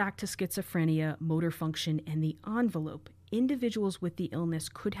 circling back to schizophrenia, motor function, and the envelope, individuals with the illness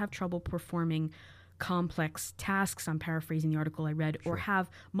could have trouble performing complex tasks, I'm paraphrasing the article I read, or have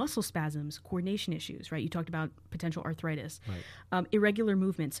muscle spasms, coordination issues, right? You talked about potential arthritis, irregular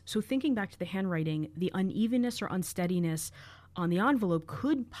movements. So thinking back to the handwriting, the unevenness or unsteadiness on the envelope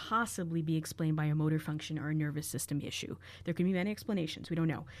could possibly be explained by a motor function or a nervous system issue. There could be many explanations. We don't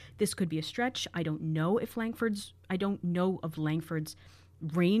know. This could be a stretch. I don't know of Langford's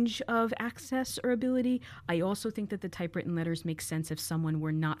range of access or ability. I also think that the typewritten letters make sense if someone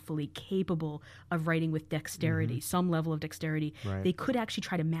were not fully capable of writing with dexterity, some level of dexterity. Right. They could actually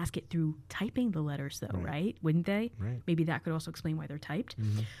try to mask it through typing the letters, though, right? Wouldn't they? Right. Maybe that could also explain why they're typed.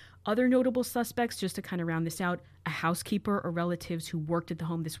 Other notable suspects, just to kind of round this out, a housekeeper or relatives who worked at the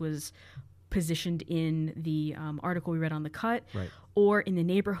home. This was positioned in the article we read on The Cut, or in the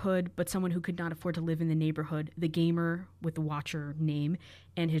neighborhood, but someone who could not afford to live in the neighborhood, the gamer with the Watcher name,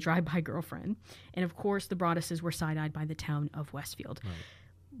 and his drive-by girlfriend. And of course, the Broadduses were side-eyed by the town of Westfield.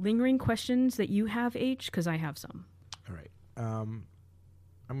 Lingering questions that you have, H? Because I have some. All right. I'm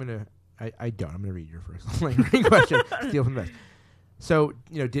going to read your first lingering question. Steal from the best. So,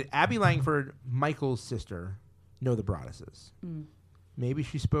 did Abby Langford, Michael's sister, know the Broadduses? Maybe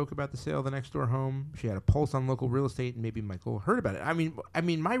she spoke about the sale of the next door home. She had a pulse on local real estate, and maybe Michael heard about it. I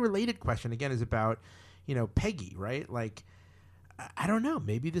mean, my related question again is about, Peggy, right? Like, I don't know.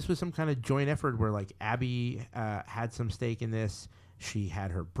 Maybe this was some kind of joint effort where, like, Abby had some stake in this. She had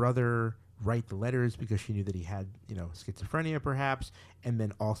her brother write the letters because she knew that he had, schizophrenia, perhaps. And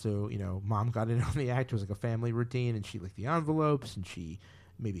then also, mom got in on the act. It was like a family routine, and she licked the envelopes, and she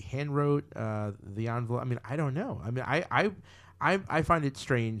maybe hand wrote the envelope. I mean, I don't know. I mean, I find it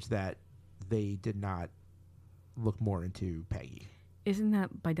strange that they did not look more into Peggy. Isn't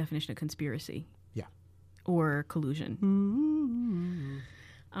that by definition a conspiracy? Yeah. Or collusion?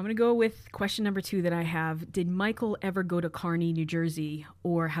 I'm going to go with question number 2 that I have. Did Michael ever go to Kearny, New Jersey,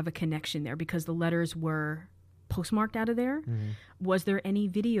 or have a connection there? Because the letters were postmarked out of there. Was there any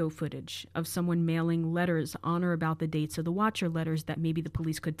video footage of someone mailing letters on or about the dates of the Watcher letters that maybe the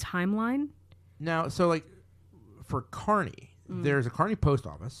police could timeline? Now, so like for Kearney, there's a Kearney post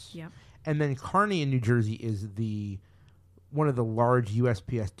office. Yep. And then Kearney in New Jersey is one of the large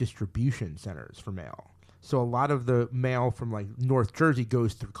USPS distribution centers for mail. So a lot of the mail from like North Jersey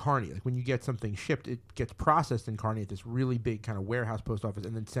goes through Kearney. Like when you get something shipped, it gets processed in Kearney at this really big kind of warehouse post office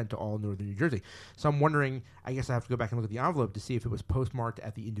and then sent to all northern New Jersey. So I'm wondering, I guess I have to go back and look at the envelope to see if it was postmarked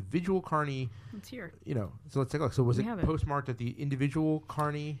at the individual Kearney. It's here. So let's take a look. So was it We have it. postmarked at the individual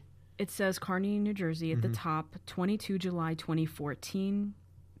Kearney? It says Kearney, New Jersey at the top, 22 July 2014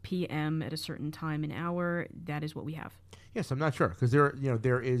 p.m. at a certain time and hour. That is what we have. Yes, I'm not sure because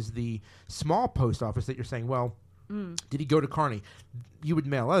there is the small post office that you're saying. Well, did he go to Kearney? You would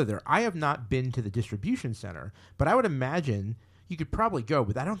mail out of there. I have not been to the distribution center, but I would imagine you could probably go.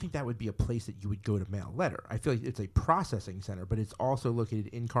 But I don't think that would be a place that you would go to mail a letter. I feel like it's a processing center, but it's also located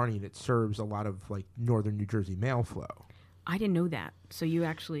in Kearney and it serves a lot of like northern New Jersey mail flow. I didn't know that. So you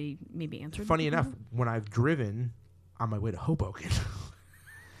actually maybe answered. Funny enough, when I've driven on my way to Hoboken,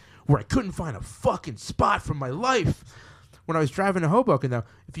 where I couldn't find a fucking spot for my life. When I was driving to Hoboken, though,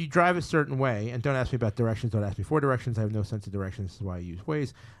 if you drive a certain way, and don't ask me about directions, don't ask me for directions. I have no sense of directions. This is why I use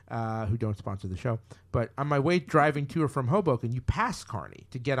Waze, who don't sponsor the show. But on my way driving to or from Hoboken, you pass Kearney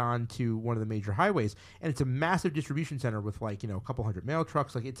to get on to one of the major highways, and it's a massive distribution center with like a couple hundred mail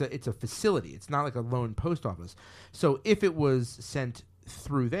trucks. Like it's a facility. It's not like a lone post office. So if it was sent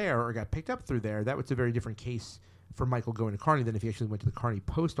through there or got picked up through there, that was a very different case for Michael going to Kearney than if he actually went to the Kearney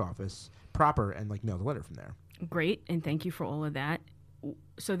post office proper and like mailed a letter from there. Great, and thank you for all of that.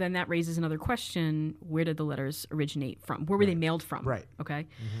 So then that raises another question. Where did the letters originate from? Where were they mailed from? Right. Okay.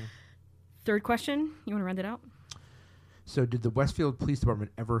 Third question. You want to round it out? So did the Westfield Police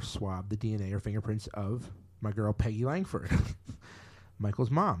Department ever swab the DNA or fingerprints of my girl Peggy Langford, Michael's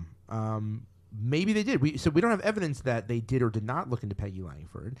mom? Maybe they did. We don't have evidence that they did or did not look into Peggy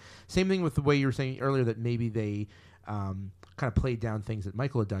Langford. Same thing with the way you were saying earlier that maybe they kind of played down things that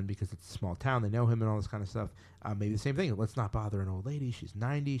Michael had done because it's a small town. They know him and all this kind of stuff. Maybe the same thing. Let's not bother an old lady. She's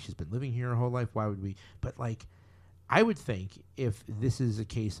 90. She's been living here her whole life. Why would we? But like, I would think if this is a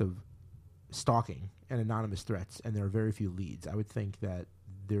case of stalking and anonymous threats and there are very few leads, I would think that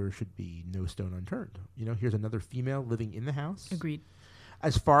there should be no stone unturned. Here's another female living in the house. Agreed.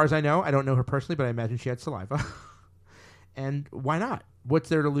 As far as I know, I don't know her personally, but I imagine she had saliva. And why not? What's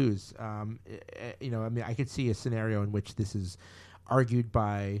there to lose? I could see a scenario in which this is argued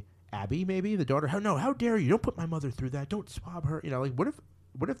by Abby, maybe the daughter. How dare you? Don't put my mother through that. Don't swab her. Like what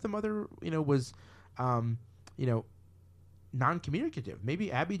if the mother, was, non-communicative?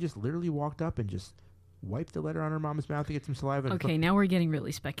 Maybe Abby just literally walked up and just wiped the letter on her mom's mouth to get some saliva. Okay, now we're getting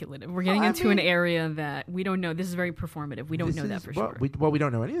really speculative. We're getting into an area that we don't know. This is very performative. We don't know that for sure. We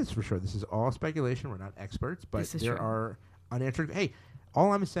don't know any of this for sure. This is all speculation. We're not experts, but there are unanswered. Hey,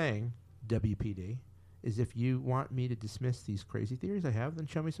 all I'm saying, WPD, is if you want me to dismiss these crazy theories I have, then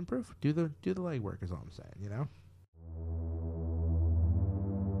show me some proof. Do the legwork is all I'm saying,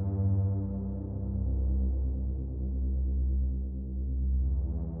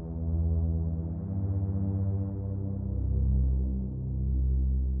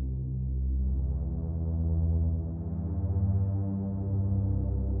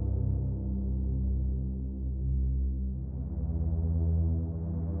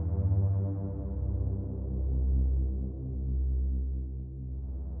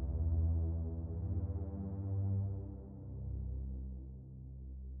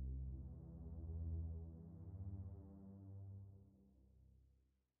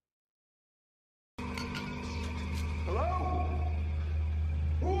 Hello?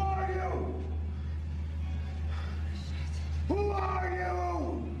 Who are you? Who are you?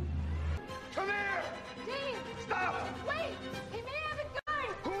 Come here! Dean! Stop! Wait! He may have a gun!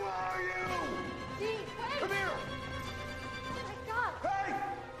 Who are you? Dean, wait! Come here! Oh my God! Hey!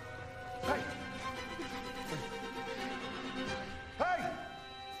 Hey! Hey!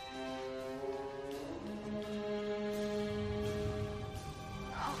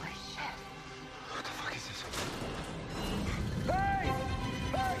 Holy shit! What the fuck is this? Hey!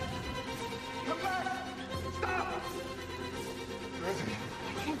 Hey! Come back! Stop! Where is he?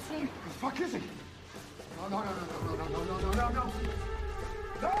 I can't see him. Where the fuck is he? No!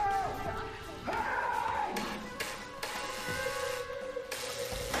 No! Hey!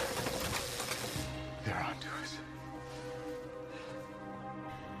 They're onto us.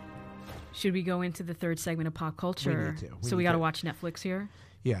 Should we go into the third segment of pop culture? We need to. So we got to watch Netflix here.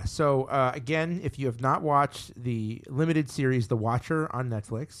 Yeah. So again, if you have not watched the limited series The Watcher on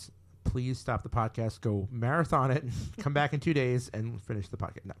Netflix, please stop the podcast, go marathon it, come back in 2 days, and finish the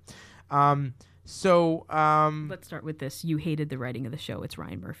podcast. No. Let's start with this. You hated the writing of the show. It's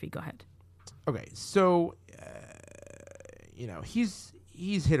Ryan Murphy. Go ahead. Okay, so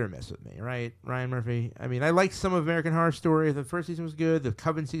he's hit or miss with me, right? Ryan Murphy. I mean, I liked some of American Horror Story. The first season was good. The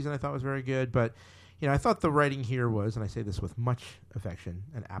Coven season I thought was very good, but I thought the writing here was, and I say this with much affection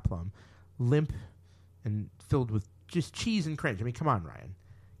and aplomb, limp and filled with just cheese and cringe. I mean, come on, Ryan.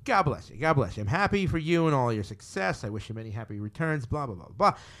 God bless you. God bless you. I'm happy for you and all your success. I wish you many happy returns, blah, blah, blah,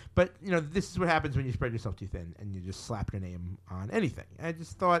 blah. But, this is what happens when you spread yourself too thin and you just slap your name on anything. I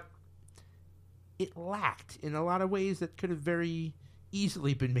just thought it lacked in a lot of ways that could have very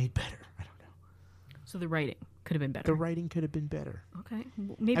easily been made better. I don't know. So the writing could have been better. The writing could have been better. Okay.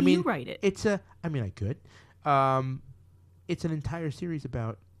 Well, maybe you write it. I could. It's an entire series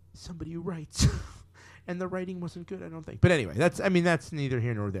about somebody who writes. And the writing wasn't good, I don't think. But anyway, that's neither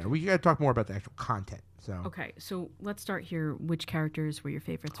here nor there. We got to talk more about the actual content. So okay, so let's start here. Which characters were your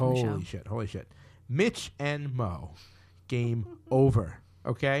favorites from the show? Holy shit. Mitch and Mo. Game over.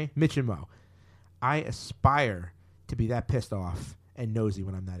 Okay? Mitch and Mo. I aspire to be that pissed off and nosy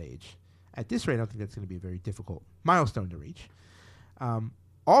when I'm that age. At this rate, I don't think that's going to be a very difficult milestone to reach.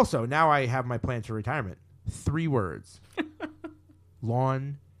 Also, now I have my plans for retirement. 3 words.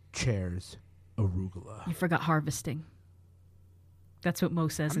 Lawn, chairs, arugula. You forgot harvesting. That's what Mo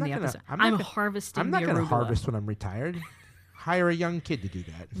says in the episode. I'm harvesting I'm not going to harvest when I'm retired. Hire a young kid to do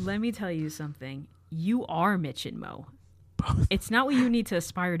that. Let me tell you something. You are Mitch and Mo. Both. It's not what you need to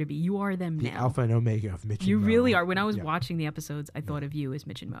aspire to be. You are them the now. Alpha and Omega of Mitch You and Mo. really are. When I was watching the episodes, I thought of you as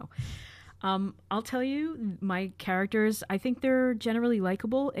Mitch and Mo. I'll tell you, my characters, I think they're generally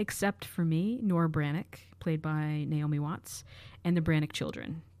likable, except for me, Nora Brannick, played by Naomi Watts, and the Brannick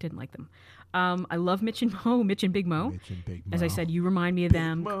children. Didn't like them. I love Mitch and Mo, Mitch and Big Mo. Mitch and Big Mo. As I said, you remind me of Big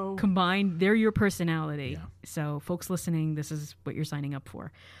them. Mo. Combined, they're your personality. Yeah. So, folks listening, this is what you're signing up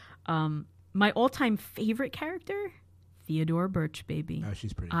for. My all-time favorite character, Theodore Birch, baby. Oh,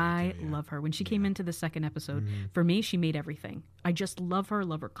 she's pretty good I too, yeah. love her. When she came into the second episode, for me, she made everything. I just love her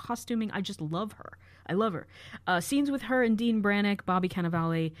costuming. I just love her. I love her. Scenes with her and Dean Brannick, Bobby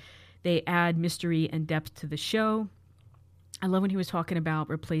Cannavale, they add mystery and depth to the show. I love when he was talking about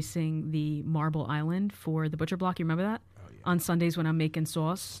replacing the marble island for the butcher block. You remember that? Oh, yeah. On Sundays when I'm making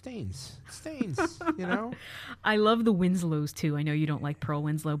sauce. Stains, you know? I love the Winslows, too. I know you don't like Pearl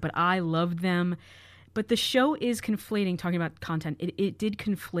Winslow, but I love them. But the show is conflating, talking about content, it did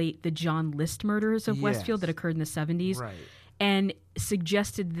conflate the John List murders of Westfield that occurred in the 70s. Right. And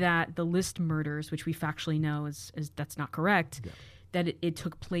suggested that the List murders, which we factually know is that's not correct, that it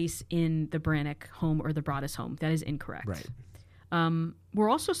took place in the Brannick home or the Broaddus home. That is incorrect. Right. We're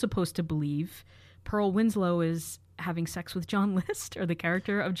also supposed to believe Pearl Winslow is having sex with John List, or the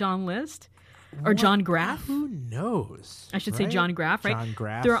character of John List, or John Graff. Who knows? I should say John Graff, right? John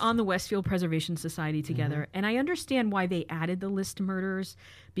Graff. They're on the Westfield Preservation Society together. And I understand why they added the List murders,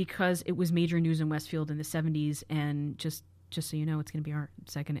 because it was major news in Westfield in the 70s. And just so you know, it's going to be our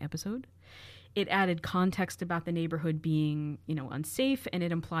second episode. It added context about the neighborhood being, unsafe, and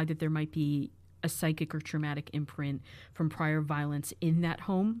it implied that there might be a psychic or traumatic imprint from prior violence in that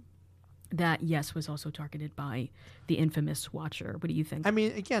home that, yes, was also targeted by the infamous Watcher. What do you think? I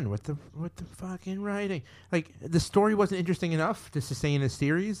mean, again, with the fucking writing, like, the story wasn't interesting enough to sustain a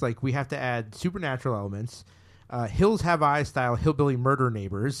series. Like, we have to add supernatural elements, Hills Have Eyes style hillbilly murder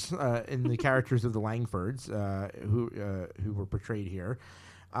neighbors in the characters of the Langfords who were portrayed here.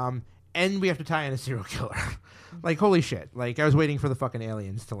 And we have to tie in a serial killer. Like, holy shit. Like, I was waiting for the fucking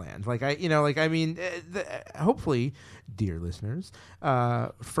aliens to land. Like, hopefully, dear listeners,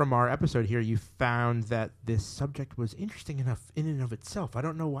 from our episode here, you found that this subject was interesting enough in and of itself. I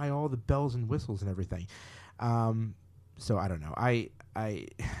don't know why all the bells and whistles and everything. So I don't know.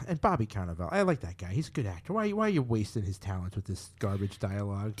 And Bobby Cannavale, I like that guy. He's a good actor. Why are you wasting his talents with this garbage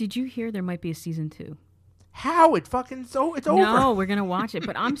dialogue? Did you hear there might be a season 2? How? It's over. No, we're going to watch it,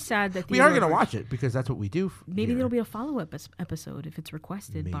 but I'm sad that we are going to watch it because that's what we do. Maybe there'll be a follow-up episode if it's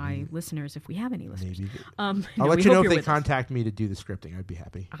requested by listeners, if we have any listeners. Maybe. I'll let you know if they contact me to do the scripting. I'd be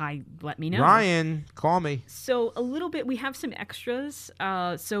happy. Let me know. Ryan, call me. So a little bit, we have some extras.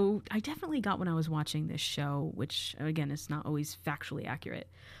 So I definitely got when I was watching this show, which, again, is not always factually accurate.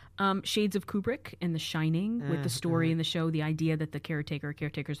 Shades of Kubrick and The Shining, with the story in the show, the idea that the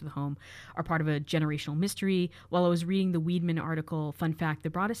caretakers of the home are part of a generational mystery. While I was reading the Weidman article, fun fact,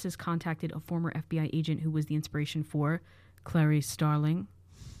 the Broadduses contacted a former FBI agent who was the inspiration for Clarice Starling.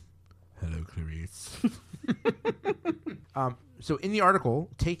 Hello, Clarice. So in the article,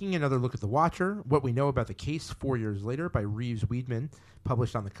 Taking Another Look at the Watcher, What We Know About the Case 4 Years Later by Reeves Weedman,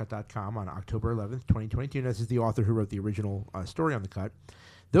 published on thecut.com on October 11th, 2022. And this is the author who wrote the original story on The Cut.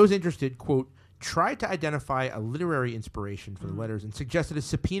 Those interested, quote, tried to identify a literary inspiration for the letters and suggested a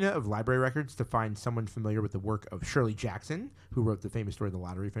subpoena of library records to find someone familiar with the work of Shirley Jackson, who wrote the famous story The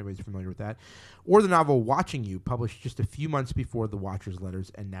Lottery, if anybody's familiar with that, or the novel Watching You, published just a few months before The Watcher's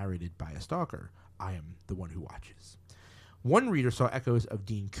letters and narrated by a stalker. I am the one who watches. One reader saw echoes of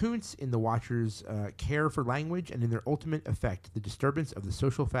Dean Koontz in The Watcher's care for language and in their ultimate effect, the disturbance of the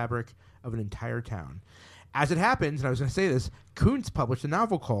social fabric of an entire town. As it happens, and I was going to say this, Koontz published a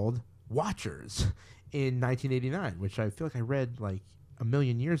novel called Watchers in 1989, which I feel like I read like a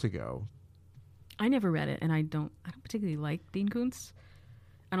million years ago. I never read it, and I don't particularly like Dean Koontz.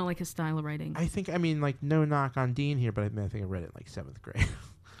 I don't like his style of writing. No knock on Dean here, but I think I read it in like 7th grade.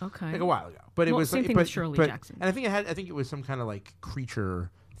 Okay. Like a while ago. But it was same thing with Shirley Jackson. And I think it was some kind of like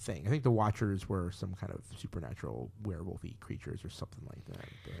creature thing. I think the Watchers were some kind of supernatural werewolfy creatures or something like that.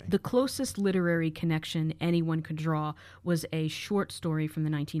 The closest literary connection anyone could draw was a short story from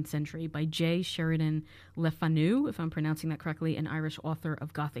the 19th century by J. Sheridan Le Fanu, if I'm pronouncing that correctly, an Irish author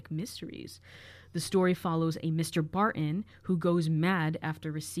of Gothic mysteries. The story follows a Mr. Barton who goes mad after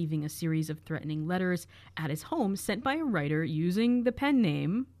receiving a series of threatening letters at his home sent by a writer using the pen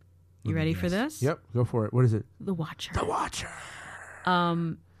name. You ready for this? Yep, go for it. What is it? The Watcher. The Watcher.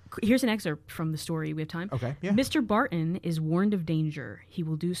 Here's an excerpt from the story. We have time. Okay. Yeah. Mr. Barton is warned of danger. He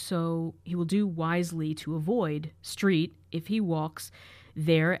will do wisely to avoid street. If he walks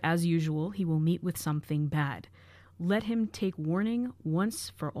there as usual, he will meet with something bad. Let him take warning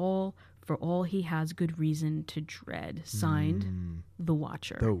once for all he has good reason to dread. Signed, The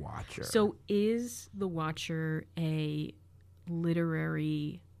Watcher. The Watcher. So is The Watcher a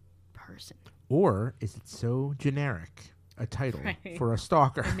literary person? Or is it so generic a title for a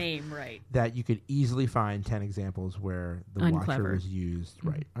stalker Name, right. that you could easily find 10 examples where the Watcher was used,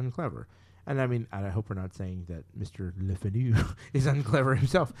 right, unclever. And I mean, I hope we're not saying that Mr. Le Fanu is unclever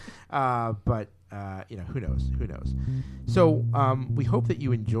himself, but who knows? Who knows? So we hope that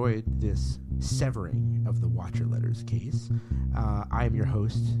you enjoyed this severing of the Watcher letters case. I am your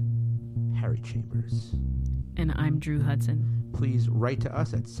host, Harry Chambers. And I'm Drew Hudson. Please write to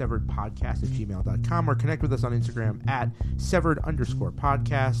us at severedpodcast@gmail.com or connect with us on Instagram at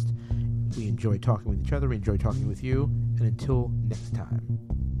severed_podcast. We enjoy talking with each other. We enjoy talking with you. And until next time.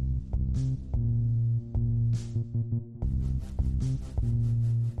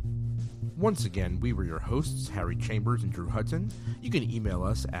 Once again, we were your hosts, Harry Chambers and Drew Hudson. You can email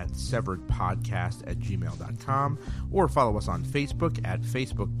us at severedpodcast@gmail.com or follow us on Facebook at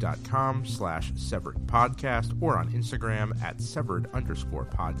facebook.com/severedpodcast or on Instagram at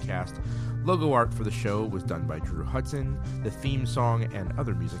severed_podcast. Logo art for the show was done by Drew Hudson. The theme song and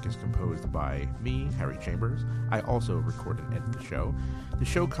other music is composed by me, Harry Chambers. I also record and edit the show. The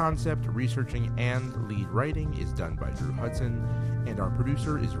show concept, researching, and lead writing is done by Drew Hudson, and our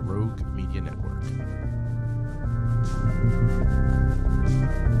producer is Rogue Media Network.